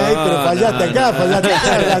también ahí, pero fallaste acá,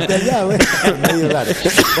 fallaste allá. Bueno, medio raro.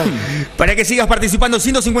 Bueno. Para que sigas participando,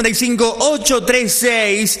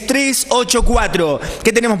 155-836-384.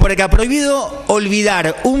 ¿Qué tenemos por acá? Prohibido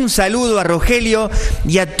olvidar. Un saludo a Rogelio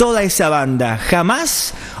y a toda esa banda.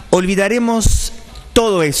 Jamás olvidaremos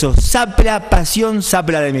todo eso. Zapla, pasión,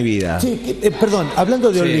 Zapla de mi vida. Sí, perdón,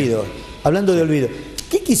 hablando de olvido.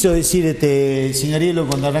 ¿Qué quiso decir Cingariello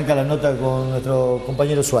cuando arranca la nota con nuestro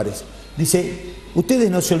compañero Suárez? Dice,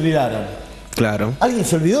 ustedes no se olvidaron. Claro. ¿Alguien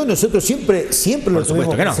se olvidó? Nosotros siempre lo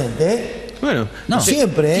tuvimos presente, ¿eh? Bueno,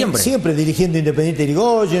 siempre dirigiendo Independiente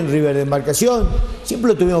Irigoyen, River de Embarcación,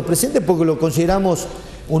 siempre lo tuvimos presente porque lo consideramos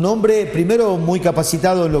un hombre, primero, muy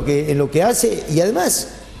capacitado en lo que hace, y además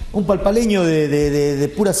un palpaleño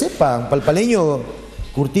de pura cepa, un palpaleño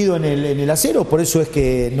curtido en el acero. Por eso es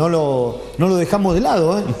que no lo dejamos de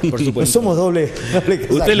lado, ¿eh? Por supuesto. Somos doble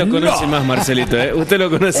Usted lo conoce más, Marcelito, ¿eh? Usted lo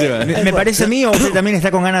conoce más. Me parece a mí, o usted también está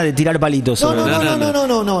con ganas de tirar palitos.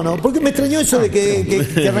 No, porque me extrañó eso de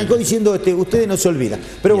que arrancó diciendo ustedes no se olvidan.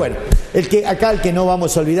 Pero bueno, el que no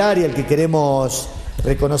vamos a olvidar y el que queremos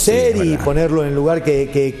reconocer y ponerlo en el lugar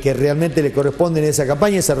que realmente le corresponde en esa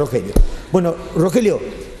campaña es a Rogelio. Bueno, Rogelio,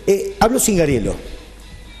 hablo Cingariello.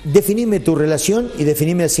 Definime tu relación y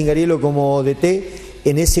definime a Cingariello como DT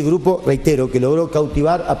en ese grupo, reitero, que logró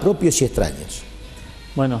cautivar a propios y extraños?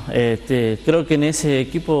 Bueno, creo que en ese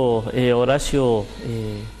equipo Horacio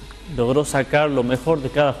logró sacar lo mejor de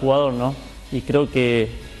cada jugador, ¿no? Y creo que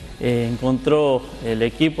encontró el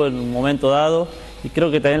equipo en un momento dado, y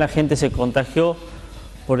creo que también la gente se contagió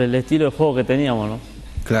por el estilo de juego que teníamos, ¿no?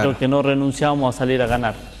 Claro. Creo que no renunciamos a salir a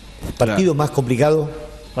ganar. ¿Partido más complicado?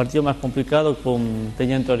 Partido más complicado con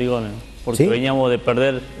Teniente Origones, ¿no? Porque ¿Sí? veníamos de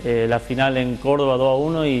perder la final en Córdoba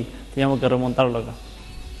 2-1 y teníamos que remontarlo acá.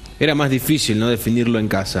 Era más difícil, ¿no?, definirlo en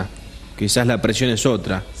casa. Quizás la presión es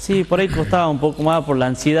otra. Sí, por ahí costaba un poco más por la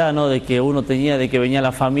ansiedad, ¿no?, de que uno tenía, de que venía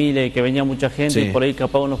la familia, de que venía mucha gente, Sí. y por ahí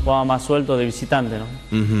capaz uno jugaba más suelto de visitante,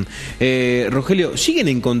 ¿no? Rogelio, ¿siguen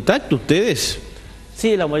en contacto ustedes?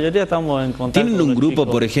 Sí, la mayoría estamos en contacto. ¿Tienen un grupo,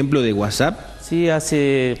 por ejemplo, de WhatsApp? Sí,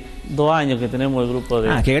 hace 2 años que tenemos el grupo de...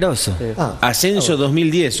 Ah, qué grosso. Sí. Ascenso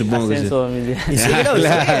 2010, supongo. Ascenso que 2010.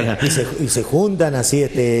 Claro. Y se juntan así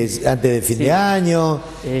antes de fin de año,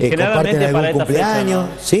 comparten algún cumpleaños.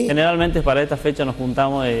 Fecha, ¿no? ¿Sí? Generalmente para esta fecha nos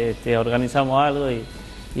juntamos, organizamos algo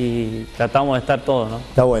y tratamos de estar todos, ¿no?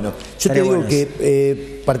 Está bueno. Yo te digo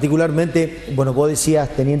que particularmente, bueno, vos decías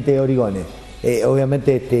Teniente Origones,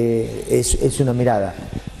 obviamente es una mirada,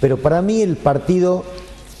 pero para mí el partido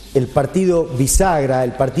bisagra,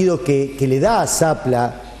 el partido que le da a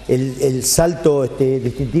Zapla el salto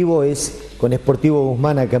distintivo es con Sportivo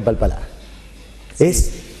Guzmán acá en Palpalá. Sí.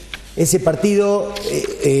 Ese partido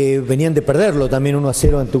venían de perderlo también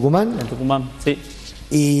 1-0 en Tucumán. En Tucumán, sí.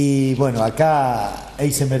 Y bueno, acá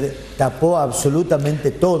ahí se me tapó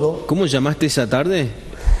absolutamente todo. ¿Cómo llamaste esa tarde?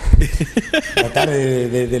 La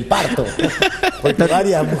tarde del parto. Porque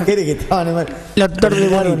varias mujeres que estaban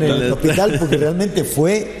en el hospital porque realmente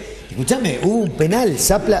fue. Escuchame, hubo un penal.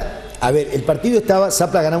 Zapla, a ver, el partido estaba,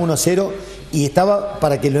 Zapla ganaba 1-0 y estaba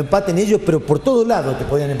para que lo empaten ellos, pero por todos lados te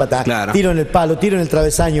podían empatar. Claro. Tiro en el palo, tiro en el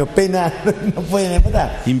travesaño, penal, no pueden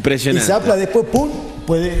empatar. Impresionante. Y Zapla después, pum,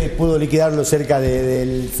 pudo liquidarlo cerca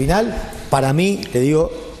del final. Para mí, te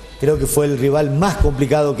digo, creo que fue el rival más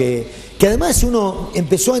complicado que además uno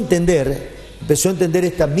empezó a entender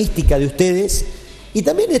esta mística de ustedes y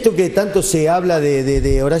también esto que tanto se habla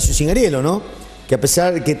de Horacio Cingariello, ¿no? Que a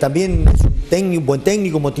pesar que también es un buen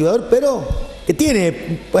técnico, motivador, pero que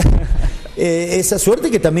tiene esa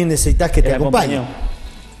suerte que también necesitas que te acompañe.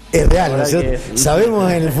 Es real, ¿no es cierto?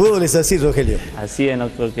 Sabemos en el fútbol es así, Rogelio. Así es, ¿no?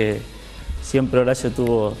 Creo que siempre Horacio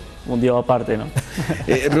tuvo un día aparte, ¿no?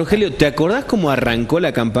 Rogelio, ¿te acordás cómo arrancó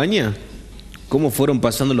la campaña? ¿Cómo fueron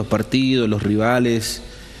pasando los partidos, los rivales?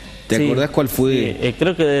 ¿Te acordás cuál fue? Sí,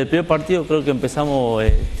 creo que desde el primer partido creo que empezamos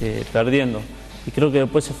perdiendo. Y creo que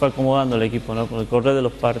después se fue acomodando el equipo, ¿no? Con el correr de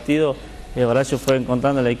los partidos, Horacio fue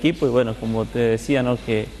encontrando el equipo y bueno, como te decía, ¿no?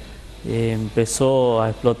 Que empezó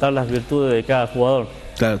a explotar las virtudes de cada jugador.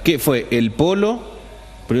 Claro, ¿qué fue? ¿El Polo,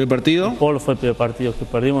 primer partido? El Polo fue el primer partido que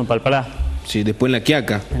perdimos en Palpalá. Sí, después en La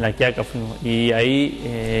Quiaca. En La Quiaca fuimos. Y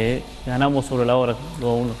ahí ganamos sobre la hora,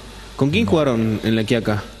 2-1. ¿Con quién jugaron en La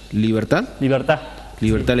Quiaca? ¿Libertad? Libertad.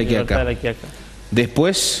 Libertad La Quiaca.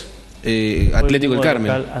 Después, Atlético del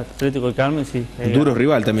Carmen. Atlético del Carmen, sí. Duro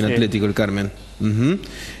rival también, sí. Atlético del Carmen.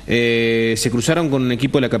 ¿Se cruzaron con un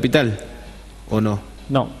equipo de la capital o no?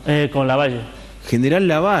 No, con Lavalle. General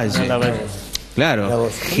Lavalle. Con Lavalle. Claro,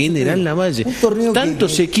 General Lavalle. Un torneo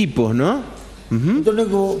tantos equipos, ¿no? Un torneo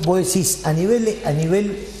que vos decís, a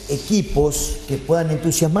nivel equipos que puedan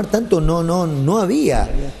entusiasmar tanto no había,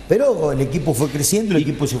 pero el equipo fue creciendo, el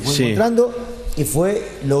equipo se fue encontrando y fue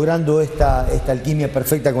logrando esta alquimia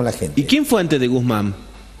perfecta con la gente. ¿Y quién fue antes de Guzmán?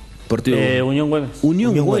 Unión Güemes.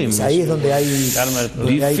 Unión Güemes. Ahí es donde hay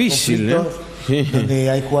difícil, ¿no? Donde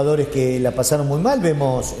hay jugadores que la pasaron muy mal.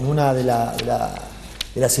 Vemos en una de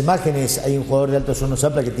las imágenes hay un jugador de Alto Horno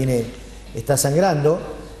Zapla que está sangrando.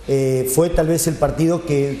 Fue tal vez el partido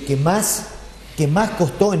que más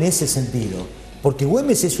costó en ese sentido, porque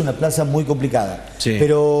Güemes es una plaza muy complicada. Sí.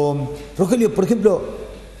 Pero Rogelio, por ejemplo,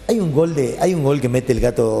 hay un gol que mete el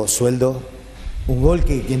Gato Sueldo, un gol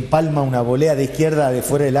que empalma una volea de izquierda de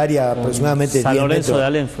fuera del área aproximadamente San 10 Lorenzo metros, de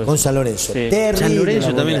Alén fue. con San Lorenzo. Sí. Terrible. San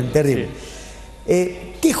Lorenzo también. Terrible. Sí.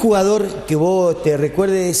 ¿Qué jugador que vos te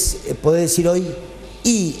recuerdes podés decir hoy?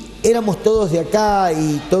 Y éramos todos de acá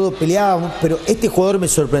y todos peleábamos, pero este jugador me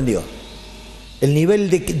sorprendió. ¿El nivel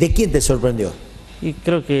de quién te sorprendió? Y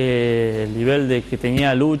creo que el nivel que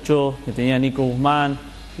tenía Lucho, que tenía Nico Guzmán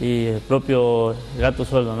y el propio Gato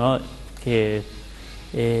Sueldo, ¿no? Que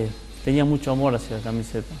tenía mucho amor hacia la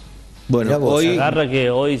camiseta. Bueno, hoy agarra que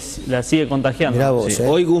hoy la sigue contagiando. Vos, sí.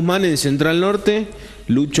 Hoy Guzmán en Central Norte,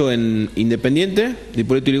 Lucho en Independiente, de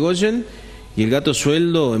Hipólito Yrigoyen, y el Gato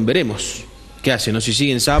Sueldo en Veremos. ¿Qué hace? ¿No? Si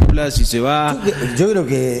sigue en Zapla, si se va. Yo creo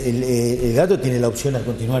que el Gato tiene la opción a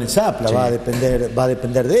continuar en Zapla, sí. va a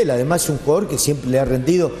depender de él. Además es un jugador que siempre le ha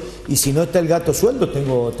rendido, y si no está el Gato sueldo,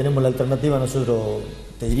 tenemos la alternativa nosotros,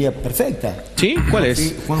 te diría, perfecta. ¿Sí? ¿Cuál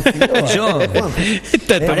es? Juan Figueroa. Yo.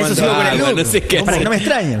 Para eso sigo con el look. No sé qué. Para que no me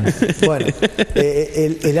extrañen. Bueno,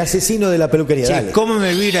 el asesino de la peluquería. Sí, dale. ¿Cómo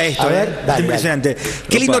me vibra esto? A ver, dale, impresionante. Dale.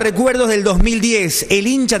 Qué lindos recuerdos del 2010. El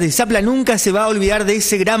hincha de Zapla nunca se va a olvidar de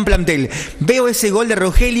ese gran plantel. Veo ese gol de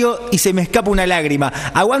Rogelio y se me escapa una lágrima.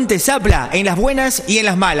 Aguante Zapla, en las buenas y en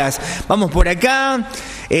las malas. Vamos por acá.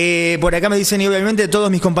 Por acá me dicen, y obviamente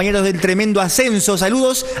todos mis compañeros del tremendo ascenso.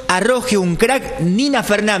 Saludos a Roge, un crack, Nina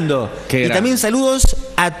Fernando. Y también saludos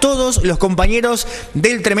a todos los compañeros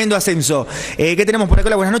del tremendo ascenso. ¿Qué tenemos por acá?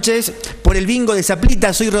 Hola, buenas noches. Por el bingo de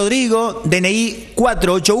Zaplita, soy Rodrigo, DNI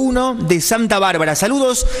 481 de Santa Bárbara.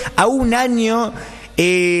 Saludos a un año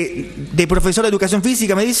de profesor de educación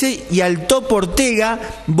física, me dice, y al Top Ortega,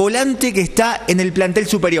 volante que está en el plantel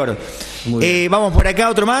superior. Vamos por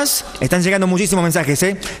acá, otro más. Están llegando muchísimos mensajes.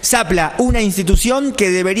 Zapla, una institución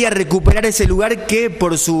que debería recuperar ese lugar que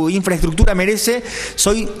por su infraestructura merece.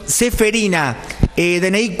 Soy Seferina,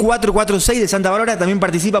 DNI 446 de Santa Bárbara, también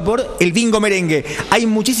participa por el bingo merengue. Hay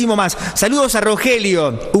muchísimo más. Saludos a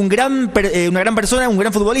Rogelio, una gran persona, un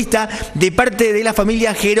gran futbolista, de parte de la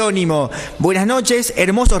familia Jerónimo. Buenas noches,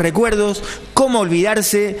 hermosos recuerdos. ¿Cómo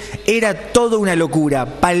olvidarse? Era todo una locura.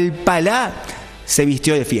 Palpalá se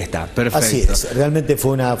vistió de fiesta. Perfecto. Así es, realmente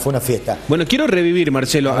fue una fiesta. Bueno, quiero revivir,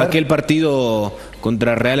 Marcelo, aquel partido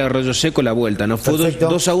contra Real Arroyo Seco, la vuelta, ¿no? Fue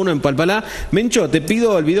 2-1 en Palpalá. Mencho, te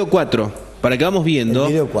pido el video 4, para que vamos viendo.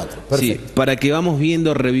 El video 4, perfecto. Sí, para que vamos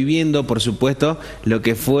viendo, reviviendo, por supuesto, lo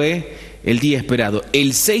que fue el día esperado.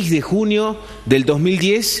 El 6 de junio del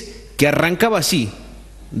 2010, que arrancaba así,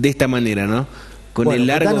 de esta manera, ¿no? Con el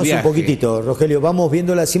largo viaje. Un poquitito, Rogelio, vamos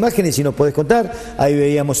viendo las imágenes, si nos podés contar. Ahí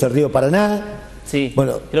veíamos el río Paraná. Sí,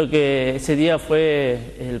 bueno, creo que ese día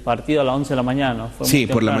fue el partido a las 11 de la mañana. Fue sí,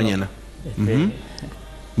 por la mañana.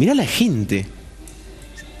 Mirá la gente.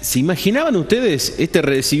 ¿Se imaginaban ustedes este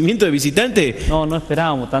recibimiento de visitante? No, no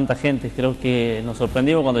esperábamos tanta gente. Creo que nos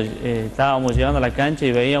sorprendimos cuando estábamos llegando a la cancha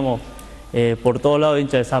y veíamos por todos lados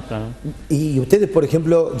hinchas de Zapla, ¿no? Y ustedes, por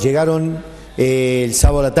ejemplo, llegaron el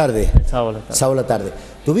sábado a la tarde. El sábado a la tarde.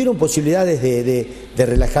 ¿Tuvieron posibilidades de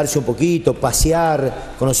relajarse un poquito,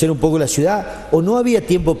 pasear, conocer un poco la ciudad? ¿O no había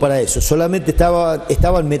tiempo para eso? Solamente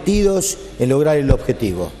estaban metidos en lograr el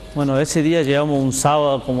objetivo. Bueno, ese día llegamos un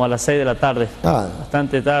sábado como a las 6 de la tarde.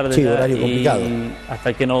 Bastante tarde. Sí, horario complicado.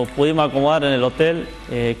 Hasta que nos pudimos acomodar en el hotel,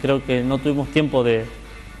 creo que no tuvimos tiempo de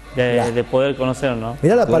poder conocer, ¿no?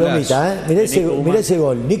 Mirá la palomita, mirá ese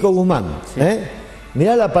gol, Nico Guzmán. Sí.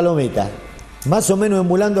 Mirá la palomita. Más o menos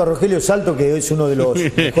emulando a Rogelio Salto, que es uno de los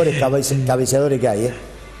mejores cabeceadores que hay.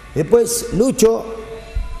 Después, Lucho,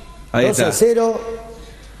 2-0.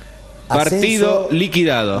 Partido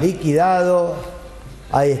liquidado.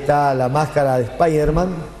 Ahí está la máscara de Spider-Man.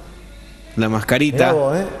 La mascarita.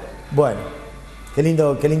 Vos, Bueno, qué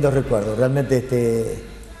lindo recuerdo. Realmente,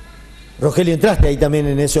 Rogelio, entraste ahí también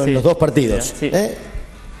en eso, en los dos partidos. Sí.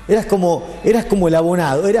 Eras como el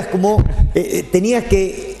abonado, eras como, tenías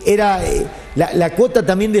que, era la cuota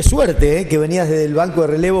también de suerte, que venías desde el banco de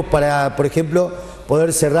relevos para, por ejemplo,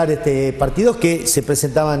 poder cerrar partidos que se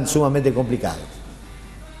presentaban sumamente complicados.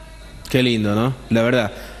 Qué lindo, ¿no? La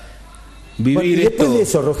verdad. Bueno, y después de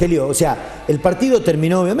eso, Rogelio, o sea, el partido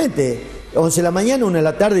terminó obviamente 11 de la mañana, 1 de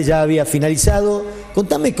la tarde ya había finalizado.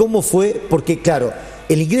 Contame cómo fue, porque claro,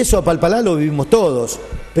 el ingreso a Palpalá lo vivimos todos,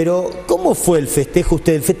 pero ¿cómo fue el festejo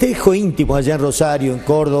el festejo íntimo allá en Rosario, en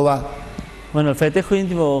Córdoba? Bueno, el festejo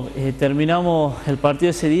íntimo, terminamos el partido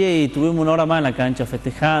ese día y tuvimos una hora más en la cancha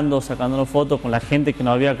festejando, sacándonos fotos con la gente que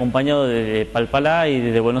nos había acompañado de Palpalá, y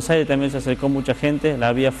desde Buenos Aires también se acercó mucha gente,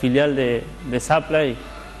 la vía filial de Zapla, y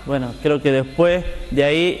bueno, creo que después de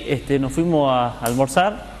ahí nos fuimos a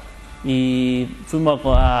almorzar y fuimos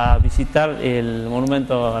a visitar el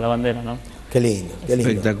monumento a la bandera, ¿no? Qué lindo, qué lindo.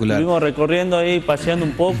 Espectacular. Estuvimos recorriendo ahí, paseando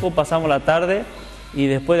un poco, pasamos la tarde y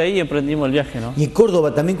después de ahí emprendimos el viaje, ¿no? Y en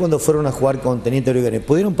Córdoba también, cuando fueron a jugar con Teniente Origanes,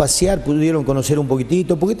 ¿pudieron pasear, pudieron conocer un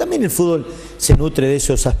poquitito? Porque también el fútbol se nutre de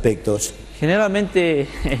esos aspectos. Generalmente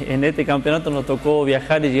en este campeonato nos tocó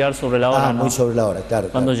viajar y llegar sobre la hora, ¿no? Muy sobre la hora, claro.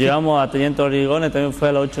 Cuando llegamos a Teniente Origanes también fue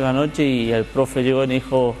a las 8 de la noche y el profe llegó y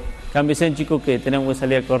dijo: cámbiense, chicos, que tenemos que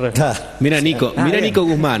salir a correr. Mira Nico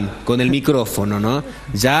Guzmán con el micrófono, ¿no?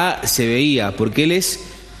 Ya se veía, porque él es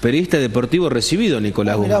periodista deportivo recibido,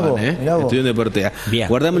 Nicolás Guzmán, estudió en Deportea.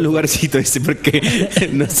 Guardame un lugarcito ese porque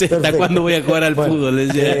no sé hasta cuándo voy a jugar al fútbol.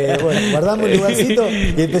 Bueno, guardamos el lugarcito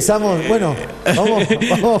y empezamos. Bueno,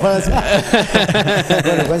 vamos para allá.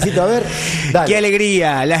 Bueno, Juancito, a ver. Dale. Qué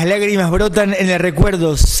alegría, las lágrimas brotan en el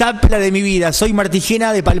recuerdo. Zapla de mi vida, soy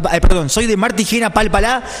Martigena de soy de Martigena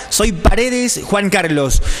Palpalá, soy Paredes Juan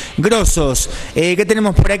Carlos. Grosos. ¿Qué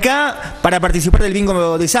tenemos por acá? Para participar del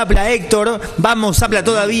bingo de Zapla, Héctor. Vamos, Zapla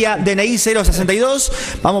todavía. DNI 062.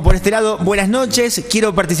 Vamos por este lado. Buenas noches.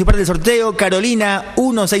 Quiero participar del sorteo. Carolina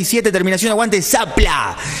 167. Terminación. Aguante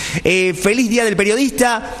Zapla. Feliz día del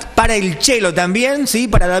periodista. Para el Chelo también. Sí,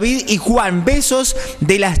 para David y Juan. Besos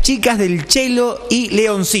de las chicas del Chelo y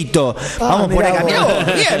Leoncito. Vamos por acá. Mirá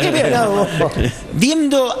vos. Bien.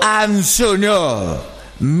 Viendo a Anzonó.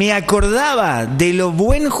 Me acordaba de lo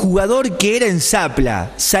buen jugador que era en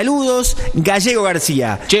Zapla. Saludos, Gallego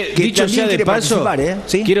García. Che, dicho sea de paso,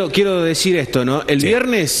 ¿sí? quiero decir esto, ¿no? El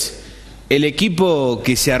viernes, el equipo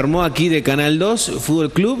que se armó aquí de Canal 2,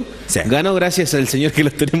 Fútbol Club, ganó gracias al señor que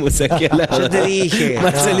lo tenemos aquí al lado. Yo te dije,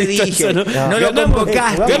 no lo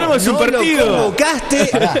convocaste. Ganamos un partido. Lo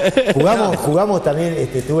convocaste. Jugamos también,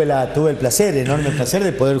 tuve el placer, enorme placer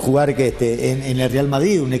de poder jugar en el Real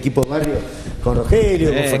Madrid, un equipo de barrio. Con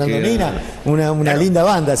Rogelio, con Fernando Nina, una linda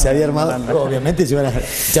banda se había armado. Obviamente se iban a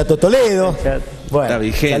Chato Toledo. Bueno, está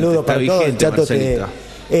vigente, saludos para todos. Chato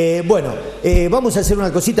vamos a hacer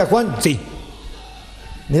una cosita, Juan. Sí.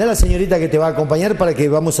 Mirá la señorita que te va a acompañar para que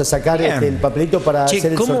vamos a sacar el papelito para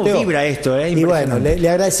hacer el sorteo. ¿Cómo vibra esto? Y bueno, le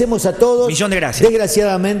agradecemos a todos. Millón de gracias.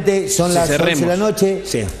 Desgraciadamente son las 11 de la noche.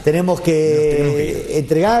 Sí. Tenemos que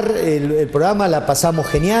entregar el programa, la pasamos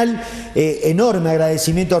genial. Enorme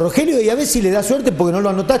agradecimiento a Rogelio y a ver si le da suerte porque no lo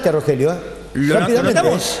anotaste a Rogelio. ¿Lo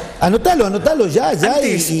anotamos? Anotalo ya.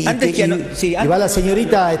 Antes y va la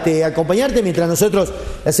señorita a acompañarte mientras nosotros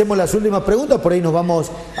le hacemos las últimas preguntas. Por ahí nos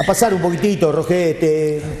vamos a pasar un poquitito,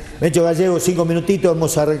 Rogelio, Mecho Gallego, 5 minutitos.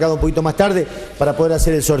 Hemos arrancado un poquito más tarde para poder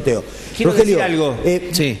hacer el sorteo. Quiero Rogelio, decir algo.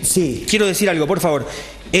 Sí. Quiero decir algo, por favor.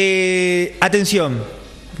 Atención.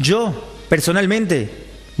 Yo, personalmente,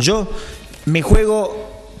 me juego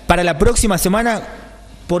para la próxima semana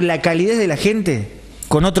por la calidez de la gente.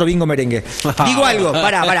 Con otro bingo merengue. Digo algo,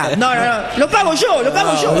 pará. No. Lo pago yo.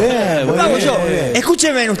 Bien.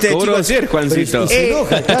 Escúchenme ustedes, chicos. Decir, Juancito?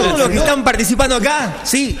 Todos los que están participando acá,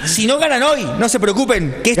 sí, si no ganan hoy, no se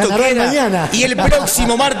preocupen, que esto ganarán queda. Mañana. Y el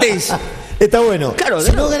próximo martes. Está bueno. Claro,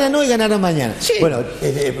 si no ganan hoy, ganarán mañana. Sí. Bueno,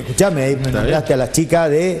 escuchame, ahí me nombraste a las chicas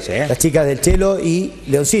del Chelo y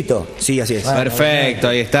Leoncito. Sí, así es. Bueno, perfecto,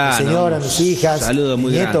 ahí está. Mi señora, mis hijas, saludos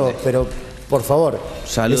muy nietos, grande. Por favor,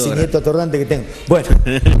 saludos. Ese nieto atorrante que tengo. Bueno,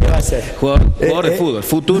 ¿qué va a hacer? Jugador de fútbol,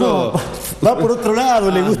 futuro. No, va por otro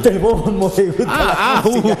lado, le gusta el bombo, le gusta la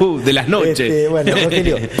música. De las noches. Bueno,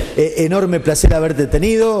 Rogelio, enorme placer haberte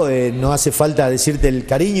tenido. No hace falta decirte el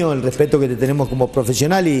cariño, el respeto que te tenemos como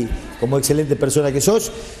profesional y como excelente persona que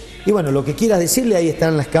sos. Y bueno, lo que quieras decirle, ahí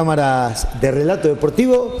están las cámaras de Relato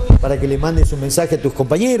Deportivo para que le mandes un mensaje a tus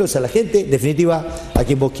compañeros, a la gente, en definitiva, a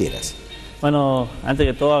quien vos quieras. Bueno, antes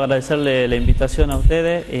que todo agradecerle la invitación a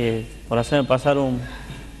ustedes por hacerme pasar un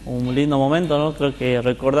lindo momento, ¿no? Creo que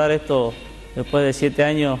recordar esto después de 7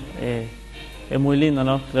 años es muy lindo,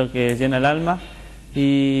 ¿no? Creo que llena el alma.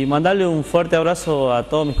 Y mandarle un fuerte abrazo a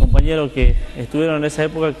todos mis compañeros que estuvieron en esa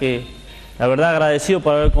época, que la verdad agradecido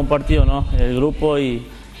por haber compartido, ¿no? El grupo y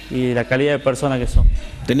la calidad de personas que son.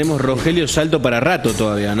 Tenemos Rogelio Salto para rato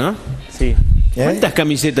todavía, ¿no? Sí. ¿Cuántas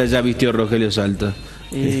camisetas ya vistió Rogelio Salto?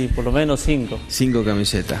 Y por lo menos 5. 5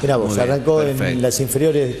 camisetas. Mirá vos, arrancó en las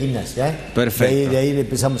inferiores de gimnasia, Perfecto. De ahí le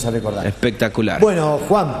empezamos a recordar. Espectacular. Bueno,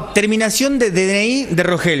 Juan. Terminación de DNI de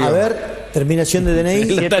Rogelio. A ver, terminación de DNI.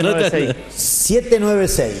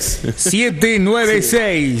 796.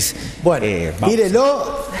 796. Sí. Bueno,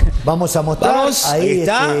 mírelo. Vamos a mostrar. Vamos, ahí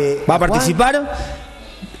está. Va a participar.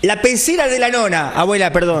 La pecera de la nona,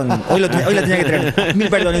 abuela, perdón. Hoy la tenía que traer. Mil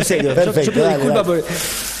perdón, en serio. Perfecto, yo pido disculpas porque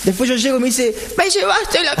después yo llego y me dice, me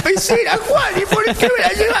llevaste la pecera, Juan, ¿y por qué me la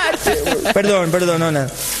llevaste? Perdón, nona.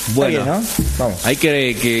 Bueno, bien, ¿no? Vamos. Hay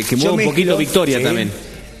que mueva un poquito Victoria también.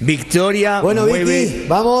 Victoria, bueno, mueve. Vicky,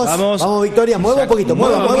 vamos, Victoria, mueva un poquito,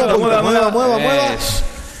 mueva.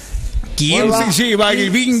 ¿Quién se lleva el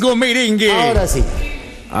bingo merengue? Ahora sí.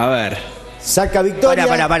 A ver. Saca Victoria.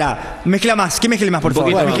 Para. Mezcla más, que mezcle más, por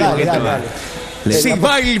favor. Bueno, dale. Se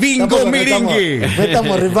va el bingo merengue. No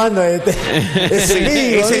estamos rifando. Es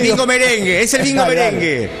el bingo merengue. Es el bingo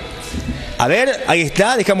merengue. A ver, ahí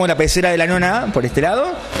está. Dejamos la pecera de la nona por este lado.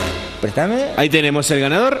 Préstame. Ahí tenemos el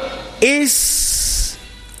ganador. Es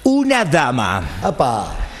una dama.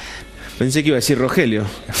 ¡Apa! Pensé que iba a decir Rogelio.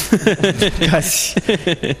 Casi.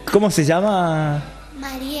 ¿Cómo se llama?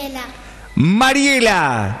 Mariela.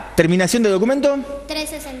 Mariela. ¿Terminación de documento?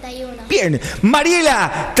 361. Bien.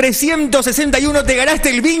 Mariela, 361, te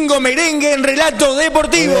ganaste el bingo merengue en Relato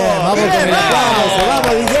Deportivo. Bien, vamos con el aplauso,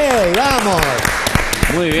 vamos DJ, vamos.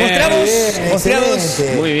 Muy bien. Mostramos.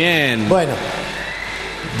 Muy bien. Bueno.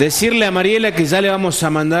 Decirle a Mariela que ya le vamos a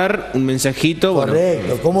mandar un mensajito.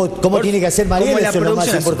 Correcto. ¿Cómo tiene que hacer Mariela? Eso es lo más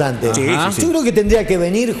importante. Sí. Yo creo que tendría que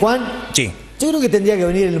venir, Juan. Sí. Yo creo que tendría que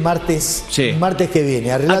venir el martes que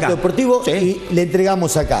viene a Relato Deportivo y le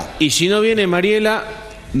entregamos acá. Y si no viene Mariela,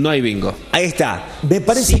 no hay bingo. Ahí está. Me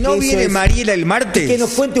parece si no que viene Mariela el martes, que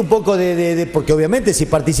nos cuente un poco porque obviamente si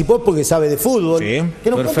participó es porque sabe de fútbol. Sí. Que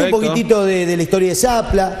nos cuente un poquitito de la historia de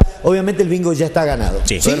Zapla. Obviamente el bingo ya está ganado.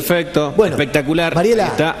 Sí. Perfecto. Bueno, espectacular.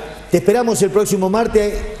 Mariela, te esperamos el próximo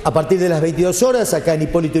martes a partir de las 22 horas acá en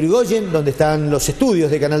Hipólito Yrigoyen, donde están los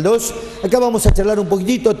estudios de Canal 2. Acá vamos a charlar un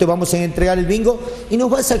poquitito, te vamos a entregar el bingo y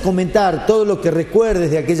nos vas a comentar todo lo que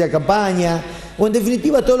recuerdes de aquella campaña o en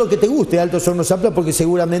definitiva todo lo que te guste de Altos Hornos Zapla, porque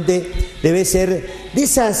seguramente debe ser de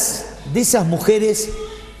esas mujeres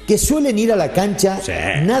que suelen ir a la cancha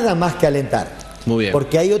nada más que alentar. Muy bien.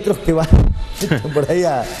 Porque hay otros que van por ahí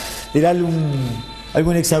a tirarle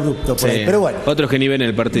algún exabrupto por ahí. Pero bueno. Otros que ni ven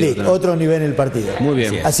el partido. Sí, otros ni ven el partido. Muy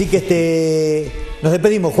bien. Así que nos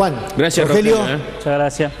despedimos, Juan. Gracias, Rogelio. Muchas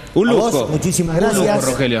gracias. Un lujo. A vos, muchísimas gracias. Un lujo,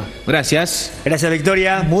 Rogelio. Gracias. Gracias,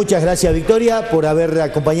 Victoria. Muchas gracias, Victoria, por haber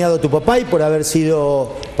acompañado a tu papá y por haber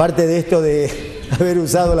sido parte de esto de haber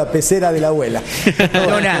usado la pecera de la abuela.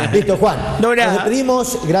 Listo, Juan. Nos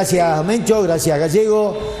despedimos. Gracias, Mencho. Gracias,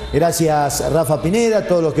 Gallego. Gracias, Rafa Pineda,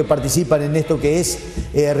 todos los que participan en esto que es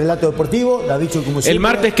Relato Deportivo. Davicho, como siempre. El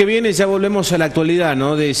martes que viene ya volvemos a la actualidad,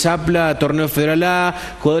 ¿no? De Zapla, Torneo Federal A,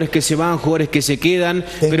 jugadores que se van, jugadores que se quedan.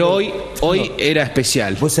 Pero hoy era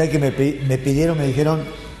especial. Vos sabés que me dijeron,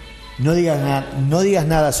 no digas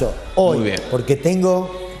nada hoy. Muy bien. Porque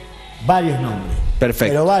tengo varios nombres.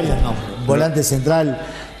 Perfecto. Pero varios nombres. Volante central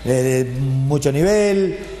de mucho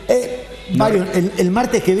nivel. Varios. El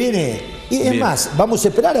martes que viene. Y es más, vamos a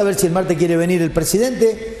esperar a ver si el martes quiere venir el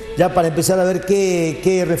presidente, ya para empezar a ver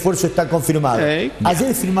qué refuerzo está confirmado.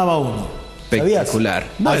 Ayer firmaba uno. Espectacular.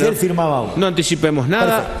 Ayer firmaba uno. No anticipemos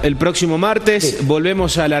nada. Perfecto. El próximo martes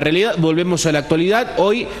volvemos a la realidad, volvemos a la actualidad.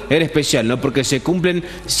 Hoy era especial, ¿no? Porque se cumplen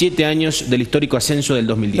 7 años del histórico ascenso del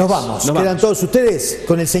 2010. Nos vamos. Quedan todos ustedes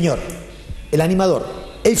con el señor, el animador,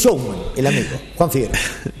 el showman, el amigo, Juan Figueroa.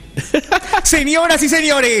 Señoras y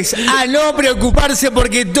señores, a no preocuparse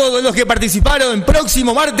porque todos los que participaron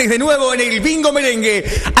próximo martes de nuevo en el bingo merengue.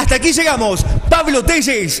 Hasta aquí llegamos. Pablo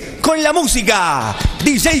Telles con la música,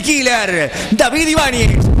 DJ Killer, David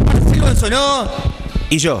Ibáñez, Marcelo Ansonó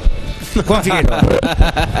y yo, Juan Figueroa.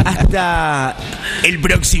 Hasta el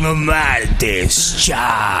próximo martes.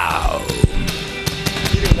 Chao.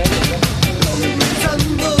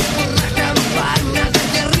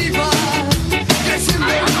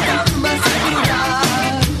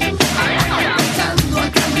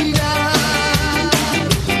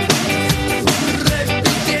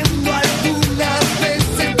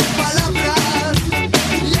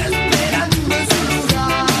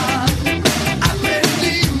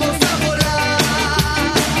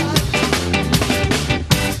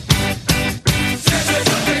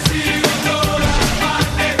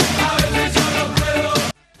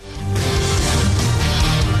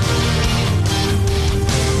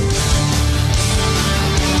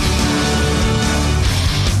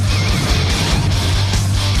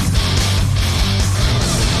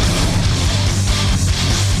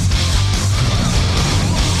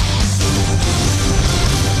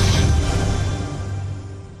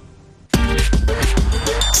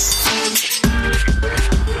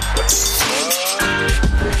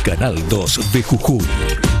 Canal 2 de Jujuy.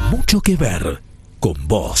 Mucho que ver con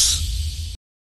vos.